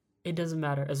it doesn't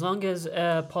matter. As long as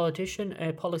a politician,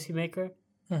 a policymaker,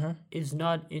 is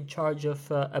not in charge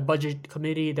of a budget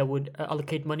committee that would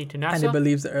allocate money to NASA. And it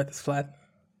believes the Earth is flat.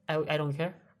 I don't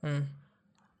care.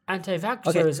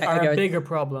 anti-vaxxers I are get a it. bigger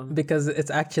problem. Because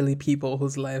it's actually people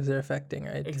whose lives are affecting,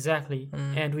 right? Exactly.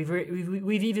 And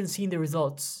we've even seen the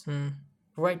results.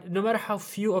 Right? No matter how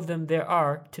few of them there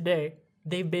are today,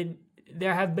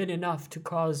 there have been enough to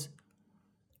cause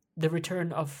the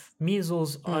return of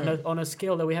measles on a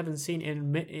scale that we haven't seen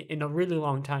in a really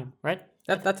long time, right?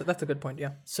 That's a good point,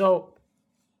 yeah. So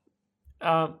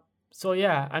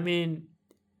yeah, I mean,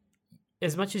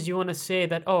 as much as you want to say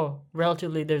that,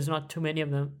 relatively there's not too many of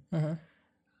them,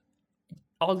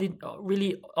 all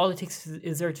it takes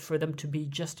is there for them to be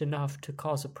just enough to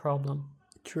cause a problem.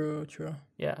 True.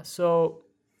 Yeah. So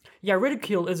yeah,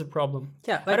 ridicule is a problem.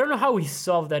 Yeah, I don't know how we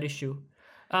solve that issue.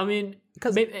 I mean,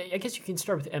 I guess you can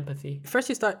start with empathy. First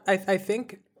you start, I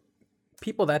think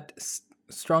people that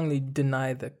strongly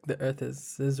deny the earth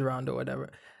is round or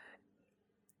whatever,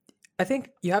 I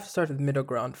think you have to start with middle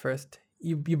ground first.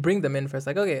 You bring them in first,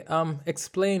 like, okay,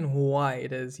 explain why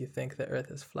it is you think the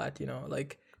earth is flat,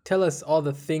 like tell us all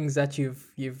the things that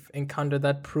you've encountered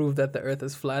that prove that the earth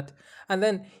is flat. And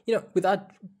then,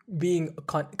 without being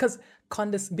because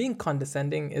being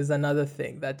condescending is another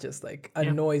thing that just like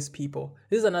annoys people.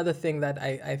 This is another thing that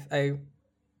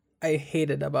I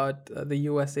hated about the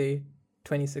USA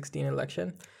 2016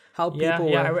 election. How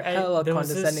people were hella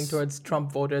condescending towards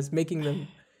Trump voters, making them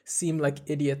seem like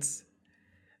idiots.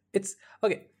 It's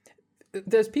okay.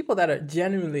 There's people that are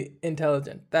genuinely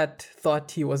intelligent that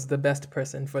thought he was the best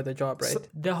person for the job, right? So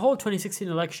the whole 2016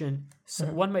 election,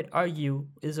 one might argue,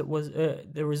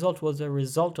 the result was a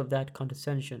result of that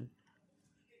condescension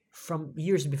from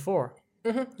years before.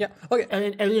 Yeah. Okay.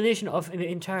 An alienation of an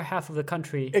entire half of the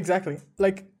country. Exactly.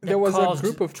 Like there was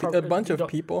a bunch of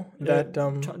people that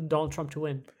Donald Trump to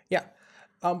win. Yeah.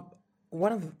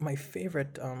 One of my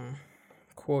favorite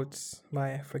quotes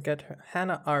by, I forget her,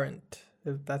 Hannah Arendt,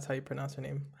 if that's how you pronounce her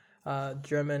name,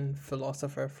 German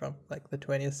philosopher from like the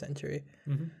 20th century.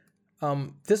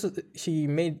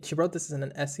 She wrote this in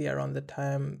an essay around the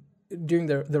time during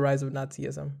the rise of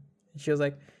Nazism. She was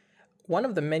like, one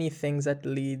of the many things that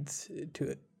leads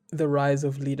to the rise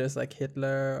of leaders like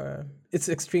Hitler, it's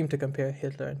extreme to compare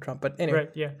Hitler and Trump, but anyway,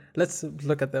 let's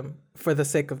look at them for the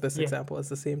sake of this example as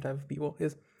the same type of people,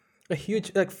 is a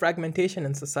huge like fragmentation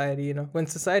in society. When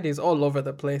society is all over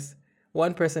the place,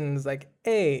 one person is like,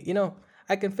 hey,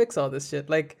 I can fix all this shit,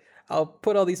 like I'll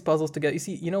put all these puzzles together. You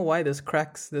see, why there's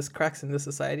cracks in this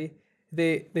society?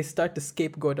 They start to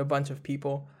scapegoat a bunch of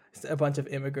people. It's a bunch of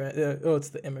immigrants. It's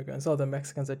the immigrants. The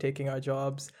Mexicans are taking our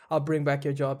jobs. I'll bring back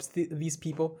your jobs. These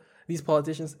people, these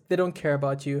politicians, they don't care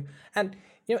about you. And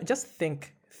just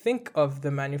think of the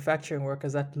manufacturing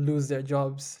workers that lose their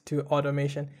jobs to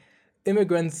automation.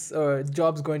 Immigrants or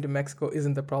jobs going to Mexico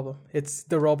isn't the problem. It's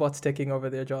the robots taking over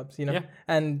their jobs.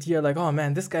 And you're like, oh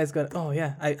man, this guy's gonna. Oh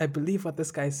yeah, I believe what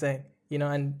this guy's saying.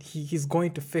 And he's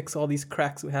going to fix all these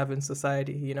cracks we have in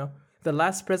society. The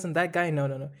last president, that guy,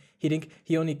 no.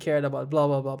 He only cared about blah,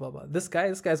 blah, blah, blah, blah. This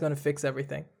guy's going to fix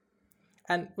everything.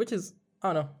 And which is,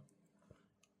 I don't know.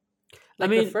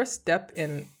 Like the first step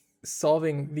in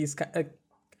solving these kinds of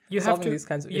issues.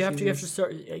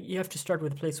 You have to start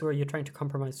with a place where you're trying to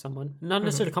compromise someone. Not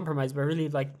necessarily compromise, but really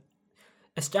like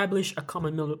establish a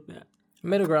common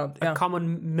middle ground.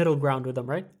 Common middle ground with them,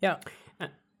 right? Yeah.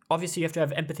 Obviously, you have to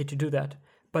have empathy to do that.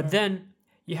 But then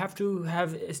you have to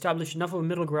have established enough of a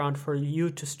middle ground for you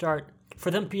to start, for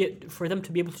them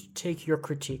to be able to take your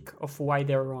critique of why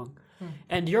they're wrong.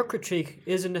 And your critique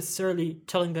isn't necessarily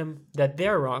telling them that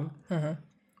they're wrong,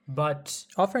 but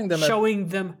offering them showing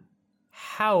them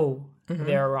how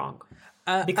they're wrong.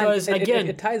 Because again,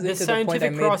 it ties into the point I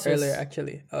made earlier,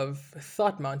 actually, of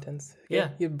thought mountains. Yeah,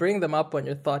 you bring them up on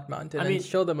your thought mountain and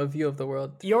show them a view of the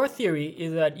world. Your theory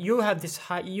is that you have this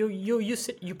high.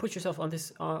 You put yourself on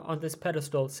this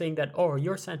pedestal, saying that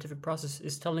your scientific process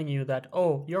is telling you that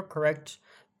you're correct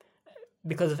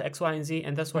because of X, Y, and Z,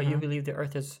 and that's why you believe the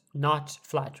Earth is not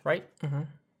flat, right?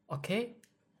 Okay,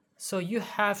 so you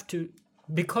have to,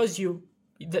 because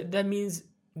that means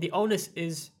the onus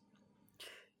is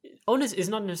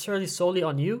not necessarily solely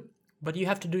on you, but you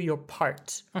have to do your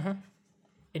part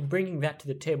in bringing that to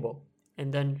the table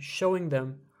and then showing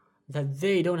them that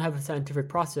they don't have a scientific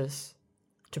process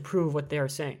to prove what they are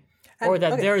saying, or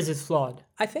that theirs is flawed.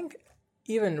 I think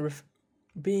even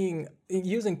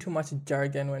using too much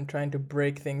jargon when trying to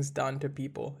break things down to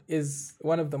people is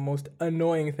one of the most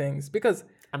annoying things, because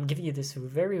I'm giving you this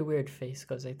very weird face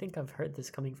because I think I've heard this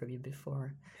coming from you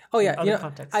before. Oh yeah,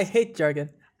 contexts. I hate jargon.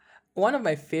 One of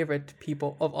my favorite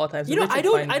people of all time. I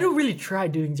don't really try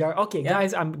doing jargon. Okay,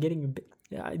 guys, I'm getting a bit.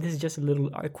 Yeah, this is just a little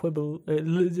quibble, a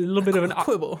little bit of an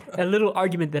quibble. a little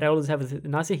argument that I always have with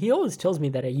Manasseh. He always tells me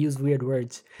that I use weird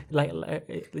words, like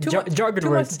jargon Too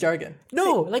words. much jargon.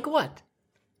 No, like what?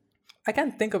 I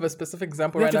can't think of a specific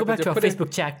example We right have to now. go back to our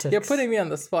Facebook chat. You're putting me on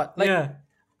the spot. Like, yeah.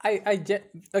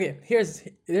 Okay,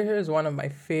 here's one of my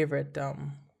favorite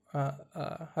I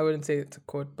wouldn't say it's a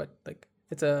quote, but like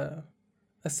it's a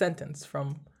sentence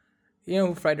from, you know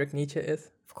who Friedrich Nietzsche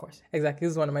is? Of course. Exactly.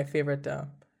 This is one of my favorite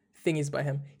thingies by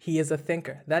him. He is a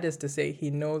thinker. That is to say, he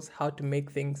knows how to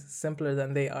make things simpler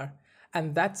than they are.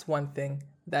 And that's one thing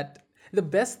that the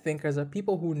best thinkers are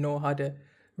people who know how to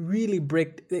really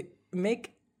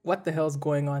make what the hell's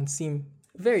going on seem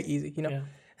very easy, you know? Yeah.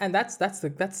 And that's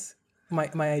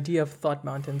my idea of thought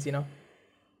mountains, you know?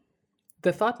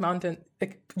 The thought mountain,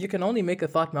 like, you can only make a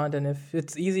thought mountain if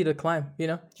it's easy to climb, you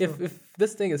know? Sure. If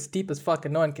this thing is steep as fuck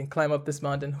and no one can climb up this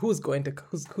mountain, who's going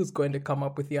to come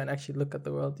up with you and actually look at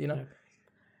the world, you know? Yeah.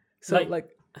 So like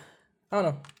I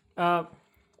don't know.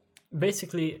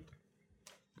 Basically,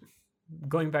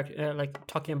 going back, like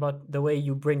talking about the way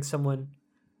you bring someone,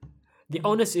 the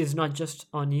onus is not just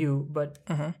on you, but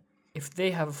if they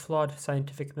have a flawed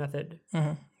scientific method,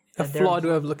 a flawed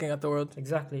way of looking at the world.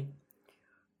 Exactly.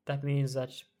 That means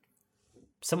that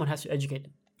someone has to educate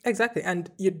them. Exactly. And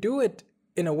you do it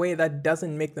in a way that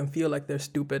doesn't make them feel like they're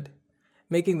stupid.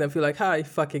 Making them feel like, ha, you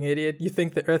fucking idiot. You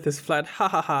think the earth is flat. Ha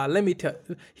ha ha. Let me tell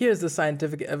you. Here's the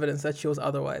scientific evidence that shows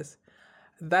otherwise.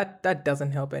 That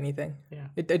doesn't help anything. Yeah.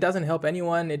 It doesn't help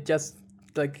anyone. It just,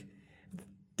 like,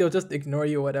 they'll just ignore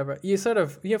you or whatever. You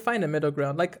find a middle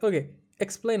ground. Like, okay,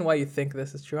 explain why you think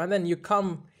this is true. And then you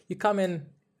come in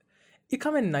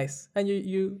nice and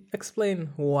you explain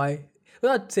why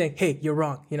without saying, hey, you're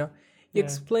wrong, you know? You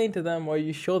explain to them or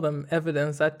you show them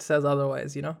evidence that says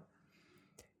otherwise, you know?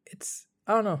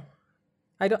 I don't know.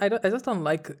 I don't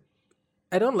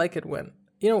like it when,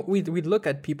 you know, we look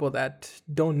at people that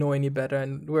don't know any better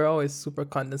and we're always super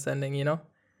condescending, you know?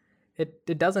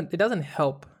 It doesn't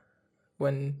help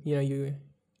when, you know,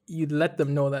 you let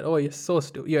them know that, oh, you're so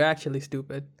stupid. You're actually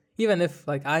stupid. Even if,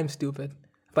 like, I'm stupid.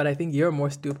 But I think you're more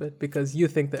stupid because you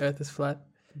think the earth is flat.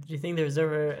 Do you think there's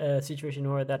ever a situation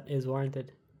where that is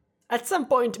warranted? At some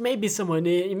point, maybe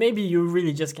you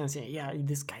really just can say, yeah,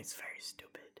 this guy's very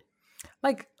stupid.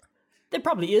 Like, there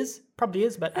probably is,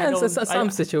 but some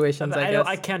situations, I guess.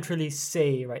 I can't really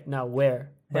say right now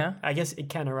where. But I guess it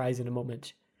can arise in a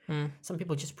moment. Some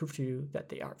people just prove to you that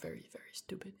they are very, very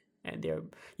stupid. And they're,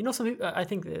 you know, some people, I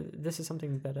think this is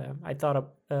something that I thought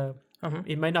of.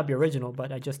 It might not be original,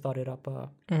 but I just thought it up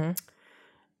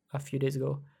a few days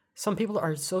ago. Some people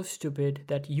are so stupid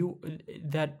that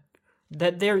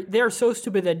they're so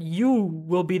stupid that you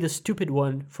will be the stupid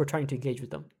one for trying to engage with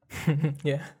them.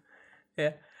 Yeah.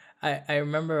 I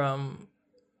remember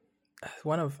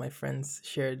one of my friends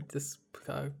shared this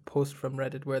post from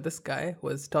Reddit where this guy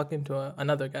was talking to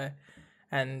another guy,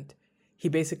 and he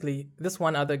basically, this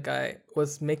one other guy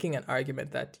was making an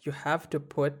argument that you have to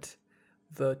put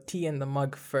the tea in the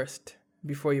mug first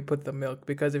before you put the milk,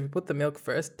 because if you put the milk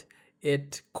first,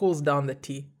 it cools down the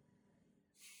tea.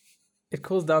 It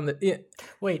cools down the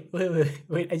Wait!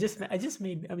 I just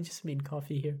made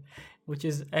coffee here, which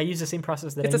is I use the same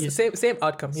process that it's the same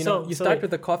outcome. You know, you start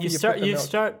with the coffee. You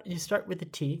start with the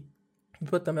tea. You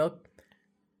put the milk.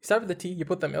 You start with the tea. You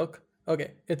put the milk.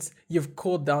 Okay, you've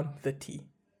cooled down the tea,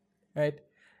 right?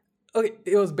 Okay,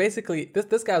 it was basically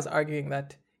this guy was arguing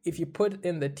that if you put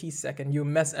in the tea second, you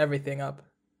mess everything up,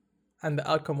 and the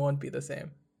outcome won't be the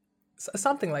same.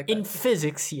 Something like that. In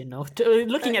physics, you know,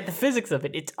 looking at the physics of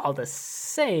it, it's all the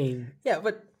same. Yeah,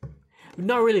 but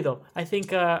not really though. I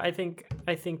think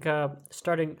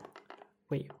starting.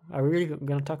 Wait, are we really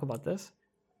gonna talk about this?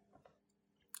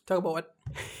 Talk about what?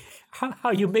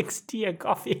 How you mix tea and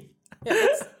coffee? Yeah,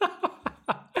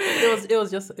 it was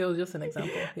just an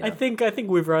example. You know? I think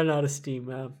we've run out of steam.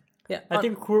 Yeah, I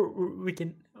think we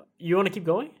can. You want to keep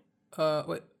going?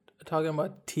 Wait, talking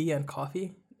about tea and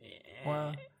coffee?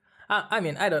 Wow. I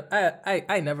mean,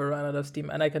 I never run out of steam,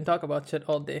 and I can talk about shit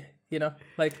all day. You know,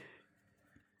 like,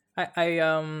 I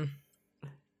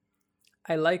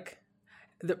like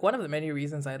one of the many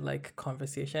reasons I like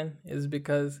conversation is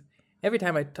because every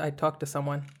time I talk to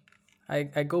someone,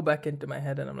 I go back into my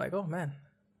head and I'm like, oh man,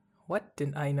 what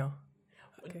didn't I know?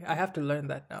 Okay, I have to learn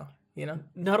that now. You know.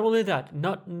 Not only that,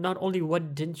 not only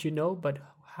what didn't you know, but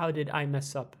how did I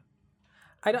mess up?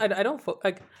 I don't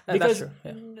like because that's true.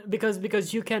 Yeah.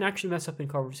 because you can actually mess up in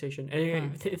conversation.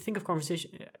 And think of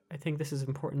conversation. I think this is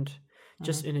important,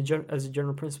 just as a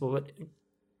general principle. But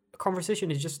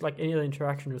conversation is just like any other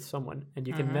interaction with someone, and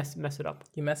you can mess it up.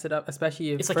 You mess it up, especially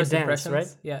if it's like a dance, impressions,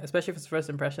 right? Yeah, especially if it's first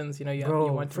impressions. You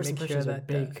want to first make impressions sure are that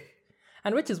big.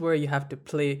 And which is where you have to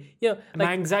play.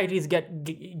 My anxieties get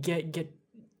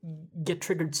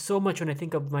triggered so much when I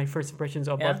think of my first impressions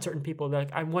about certain people.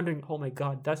 Like I'm wondering, oh my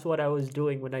god, that's what I was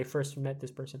doing when I first met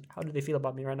this person. How do they feel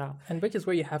about me right now? And which is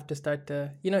where you have to start to,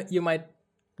 you might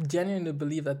genuinely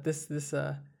believe that this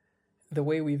the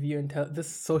way we view this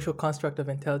social construct of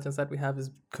intelligence that we have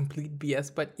is complete BS.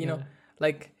 But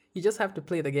like you just have to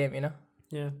play the game.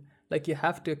 Yeah. Like you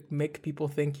have to make people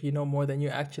think you know more than you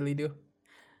actually do.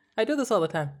 I do this all the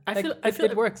time. I feel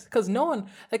it works because no one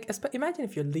imagine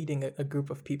if you're leading a group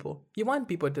of people. You want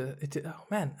people to oh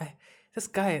man, this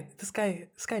guy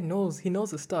knows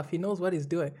his stuff. He knows what he's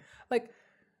doing. Like,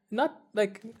 not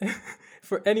like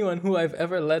for anyone who I've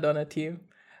ever led on a team,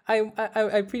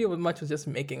 I pretty much was just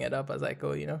making it up as I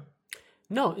go.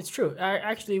 No, it's true. I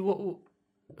actually,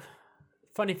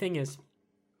 funny thing is,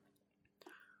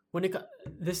 when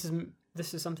this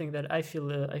is something that I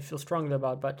feel strongly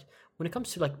about. But when it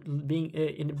comes to like being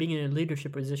in a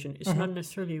leadership position, it's not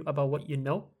necessarily about what you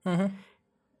know. It's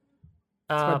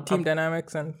about team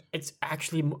dynamics, and it's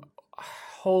actually a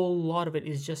whole lot of it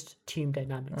is just team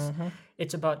dynamics.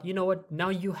 It's about now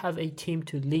you have a team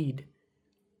to lead.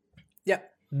 Yeah,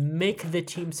 make the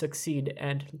team succeed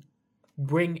and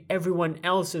bring everyone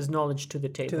else's knowledge to the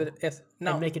table.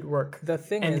 Now, and make it work. The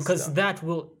thing is, because that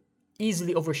will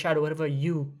easily overshadow whatever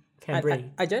you can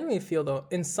bring. I genuinely feel though,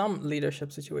 in some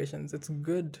leadership situations, it's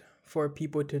good for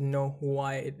people to know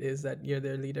why it is that you're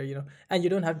their leader, and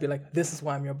you don't have to be like, this is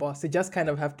why I'm your boss. They just kind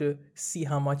of have to see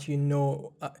how much you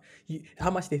know, how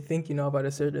much they think you know about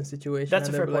a certain situation. That's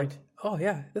a fair point. Like, oh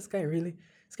yeah, this guy really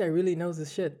knows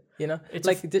his shit. It's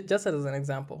just as an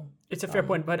example. It's a fair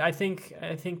point, but I think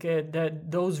that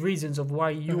those reasons of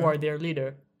why you are their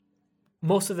leader,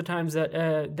 most of the times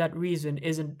that reason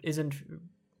isn't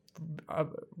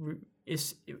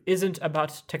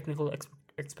about technical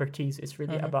expertise. It's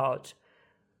really about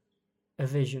a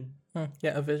vision.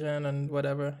 Yeah, a vision and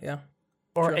whatever. Yeah,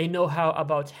 or a know-how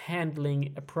about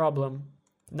handling a problem,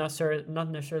 not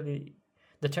necessarily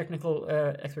the technical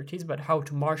expertise, but how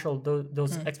to marshal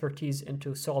those expertise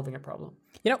into solving a problem.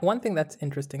 One thing that's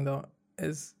interesting though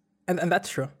is, and that's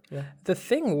true. Yeah. The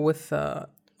thing with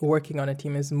working on a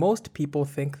team is most people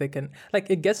think they can,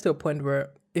 like, it gets to a point where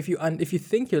if you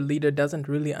think your leader doesn't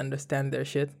really understand their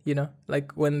shit,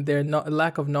 like when their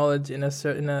lack of knowledge in a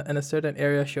certain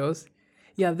area shows,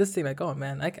 this thing like, oh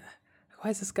man, why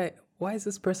is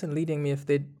this person leading me? If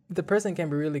the person can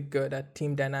be really good at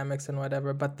team dynamics and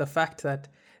whatever, but the fact that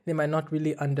they might not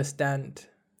really understand,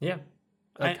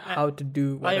 how to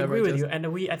do whatever. I agree with you, and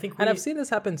I've seen this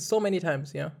happen so many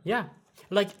times. Yeah,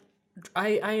 like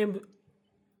I am.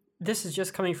 This is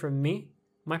just coming from me,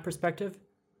 my perspective,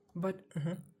 but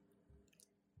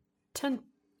 9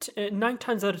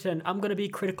 times out of 10, I'm gonna be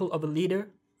critical of a leader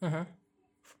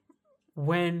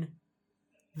when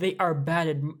they are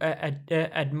bad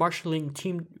at marshaling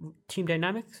team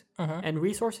dynamics and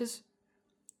resources,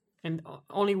 and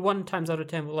only 1 times out of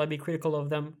 10 will I be critical of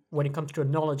them when it comes to a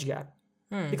knowledge gap,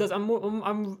 because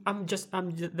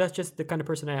that's just the kind of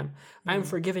person I am. I'm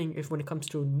forgiving if when it comes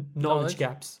to knowledge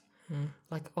gaps.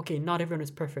 Like, okay, not everyone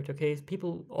is perfect. Okay,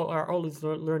 people are always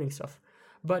learning stuff,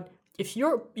 but if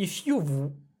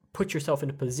you've put yourself in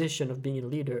a position of being a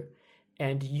leader,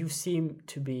 and you seem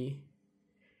to be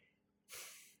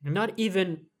not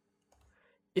even,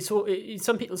 some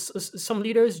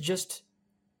leaders just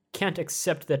can't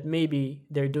accept that maybe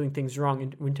they're doing things wrong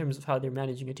in terms of how they're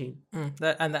managing a team.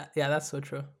 That's so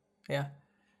true. Yeah,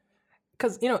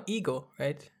 because ego,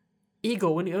 right?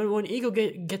 Ego, when ego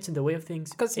gets in the way of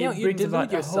things, because it brings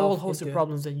about a whole host of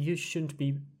problems that you shouldn't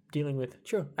be dealing with.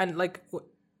 True, and like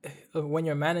when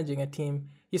you're managing a team,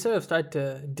 you sort of start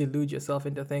to delude yourself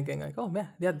into thinking like, oh man,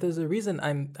 there's a reason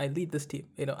I lead this team.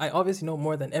 I obviously know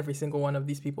more than every single one of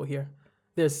these people here.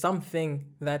 There's something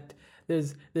about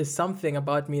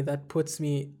me that puts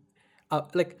me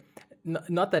like.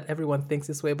 Not that everyone thinks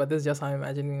this way, but this is just how I'm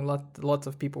imagining lots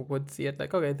of people would see it.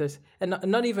 Like, okay, there's, and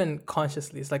not even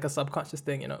consciously, it's like a subconscious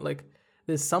thing, like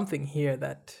there's something here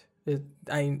that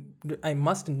I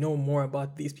must know more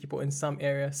about these people in some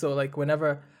area. So like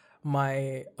whenever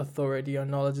my authority or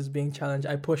knowledge is being challenged,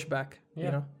 I push back.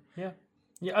 Yeah.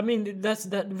 I mean,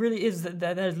 that really is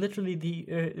that is literally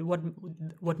the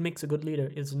what makes a good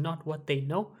leader is not what they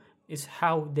know, is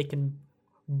how they can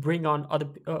bring on other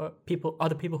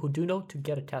people who do know to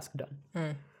get a task done.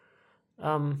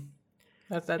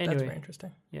 That's very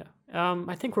interesting. Yeah.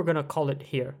 I think we're gonna call it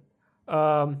here.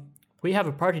 We have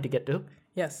a party to get to.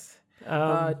 Yes.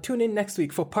 Tune in next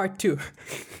week for part 2.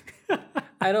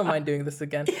 I don't mind doing this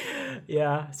again.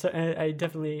 Yeah, so I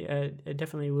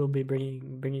definitely will be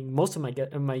bringing most of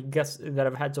my guests that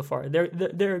I've had so far.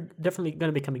 They're definitely going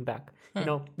to be coming back. You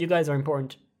know, you guys are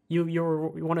important. You're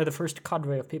one of the first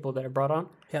cadre of people that I brought on.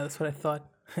 Yeah, that's what I thought.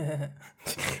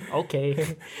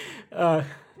 Okay.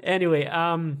 Anyway,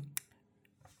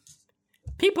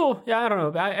 people. Yeah, I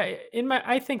don't know.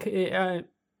 I think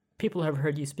people have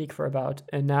heard you speak for about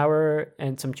an hour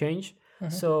and some change.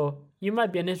 Mm-hmm. So you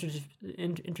might be an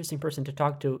interesting person to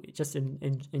talk to, just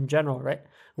in general, right?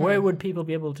 Where would people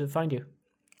be able to find you?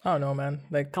 I don't know, man.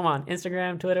 Like, come on,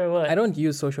 Instagram, Twitter, what? I don't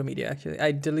use social media, actually.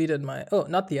 I deleted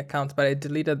not the accounts, but I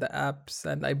deleted the apps,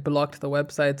 and I blocked the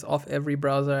websites off every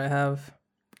browser I have.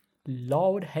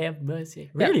 Lord have mercy.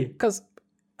 Really? Because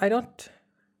I don't.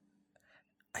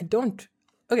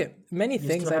 Okay, many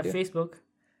things still I have do. Facebook.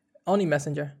 Only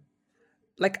Messenger.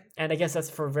 And I guess that's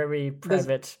for very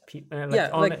private people.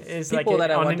 It's people that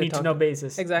I on want a need to know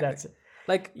basis. Exactly. That's it.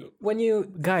 Like when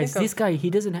you this guy, he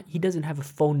doesn't have a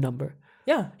phone number.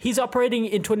 Yeah, he's operating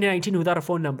in 2019 without a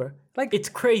phone number. Like, it's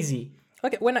crazy.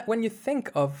 Okay, when you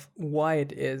think of why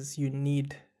it is you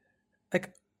need,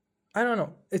 like, I don't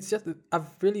know. It's just I've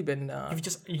really been. I've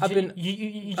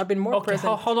been more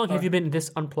present. How long have you been this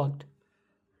unplugged?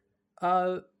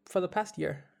 For the past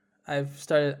year, I've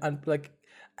started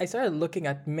I started looking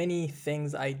at many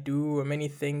things I do or many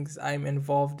things I'm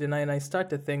involved in, and I start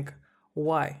to think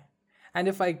why, and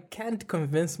if I can't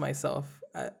convince myself.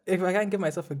 If I can't give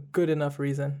myself a good enough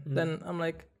reason, then I'm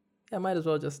like, yeah, I might as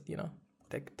well just,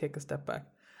 take a step back.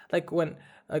 Like when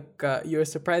you were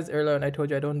surprised earlier and I told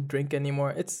you I don't drink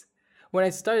anymore. It's when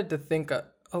I started to think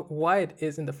why it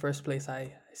is in the first place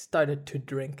I started to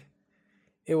drink.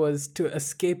 It was to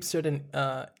escape certain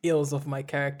ills of my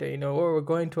character, or we're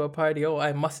going to a party. Oh,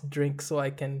 I must drink so I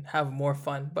can have more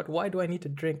fun. But why do I need to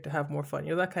drink to have more fun?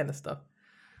 That kind of stuff.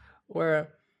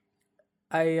 Where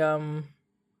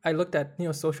I looked at,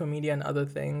 social media and other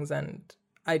things, and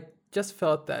I just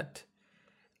felt that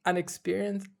an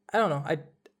experience, I don't know,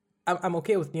 I'm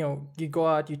okay with, you go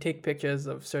out, you take pictures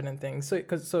of certain things so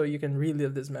you can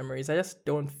relive these memories. I just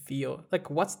don't feel like,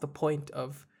 what's the point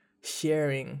of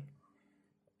sharing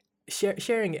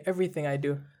everything I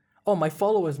do? Oh, my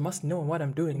followers must know what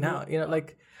I'm doing now,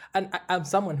 and I'm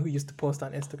someone who used to post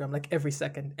on Instagram like every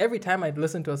second. Every time I'd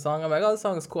listen to a song, I'm like, oh, the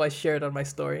song is cool. I share it on my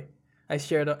story. I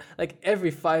shared like every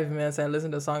 5 minutes I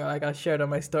listen to a song, like I shared on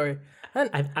my story.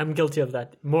 And I'm guilty of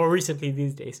that more recently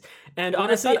these days. And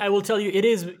honestly, I will tell you, it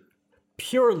is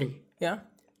purely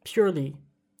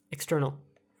external.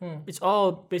 It's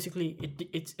all basically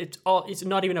it's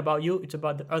not even about you. It's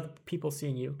about the other people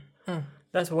seeing you.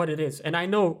 That's what it is, and I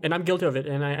know, and I'm guilty of it,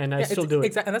 and I still do it.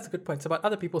 Exactly, and that's a good point. It's about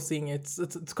other people seeing it.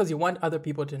 It's because you want other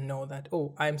people to know that,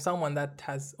 oh, I'm someone that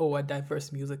has a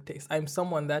diverse music taste. I'm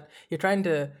someone that you're trying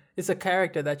to. It's a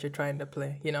character that you're trying to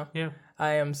play. Yeah.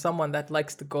 I am someone that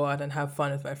likes to go out and have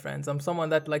fun with my friends. I'm someone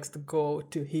that likes to go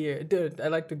to here. I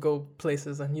like to go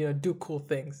places and do cool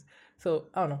things. So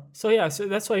I don't know. So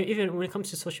that's why even when it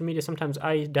comes to social media, sometimes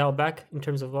I dial back in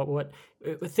terms of what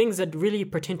things that really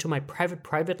pertain to my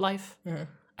private life. Mm-hmm.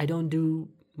 I don't do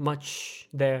much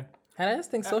there. And I just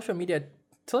think social media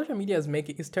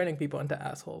is turning people into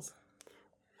assholes.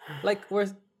 Like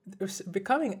we're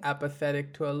becoming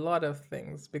apathetic to a lot of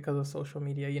things because of social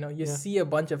media. You see a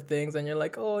bunch of things and you're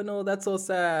like, oh no, that's so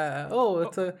sad. Oh,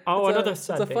 it's a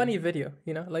funny video.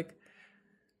 Like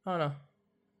I don't know.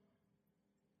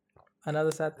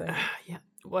 Another sad thing. Yeah.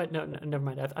 What? No, never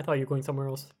mind. I thought you were going somewhere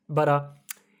else. But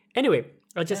anyway,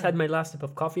 I just had my last sip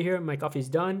of coffee here. My coffee's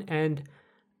done, and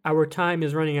our time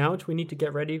is running out. We need to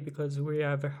get ready because we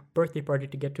have a birthday party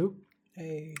to get to.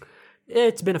 Hey.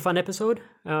 It's been a fun episode.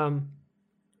 We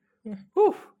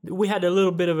had a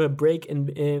little bit of a break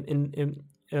in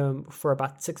for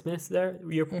about 6 minutes there.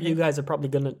 You guys are probably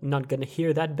not gonna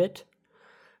hear that bit.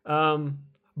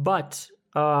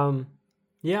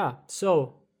 Yeah.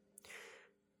 So.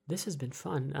 This has been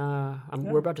fun.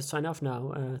 We're about to sign off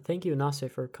now. Thank you, Manasseh,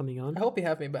 for coming on. I hope you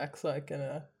have me back so I can,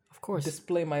 of course,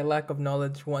 display my lack of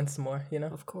knowledge once more.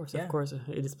 Of course.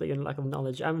 Display your lack of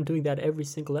knowledge. I'm doing that every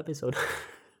single episode.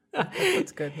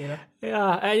 That's good.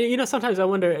 Yeah, and sometimes I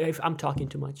wonder if I'm talking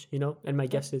too much. And my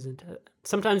guest isn't.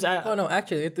 Sometimes I. Oh no,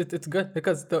 actually, it's good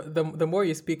because the more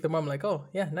you speak, the more I'm like, oh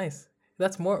yeah, nice.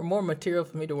 That's more material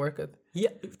for me to work with. Yeah,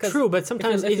 true. But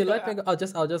sometimes if you let me go,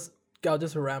 I'll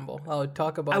just ramble. I'll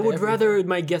talk about. I would rather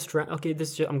my guest ramble. Okay,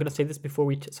 I'm gonna say this before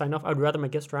we sign off. I would rather my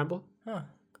guest ramble. Huh.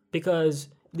 Because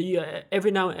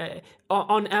every now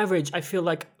on average, I feel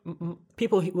like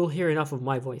people will hear enough of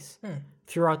my voice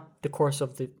throughout the course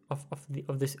of the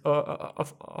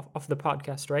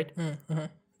podcast, right?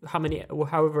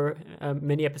 However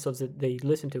many episodes that they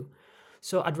listen to.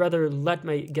 So I'd rather let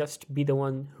my guest be the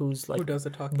one who's like Who does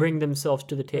the talking? bring themselves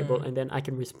to the table, and then I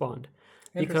can respond,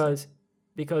 because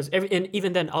and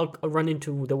even then I'll run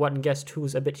into the one guest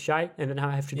who's a bit shy, and then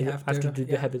I have to do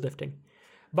the heavy lifting.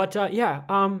 But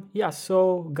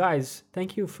so guys,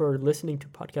 thank you for listening to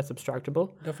Podcast Abstractable.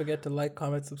 Don't forget to like,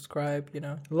 comment, subscribe,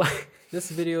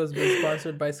 This video has been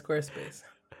sponsored by Squarespace.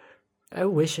 I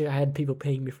wish I had people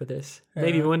paying me for this.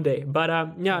 Maybe one day.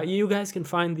 But you guys can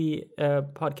find the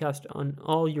podcast on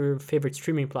all your favorite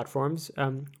streaming platforms.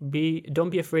 Don't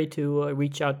be afraid to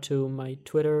reach out to my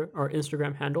Twitter or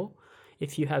Instagram handle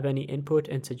if you have any input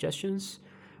and suggestions,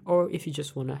 or if you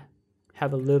just want to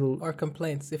have a little or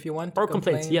complaints. If you want to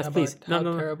complain yes, about please. how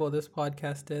terrible this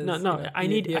podcast is.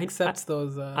 He accepts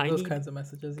those kinds of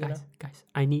messages. Guys,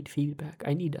 I need feedback.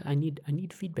 I need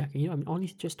feedback. I'm only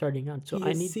just starting out, so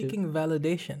I need seeking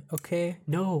validation. Okay.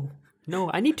 No,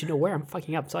 I need to know where I'm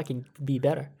fucking up so I can be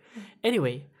better.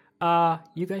 Anyway,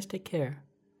 you guys take care.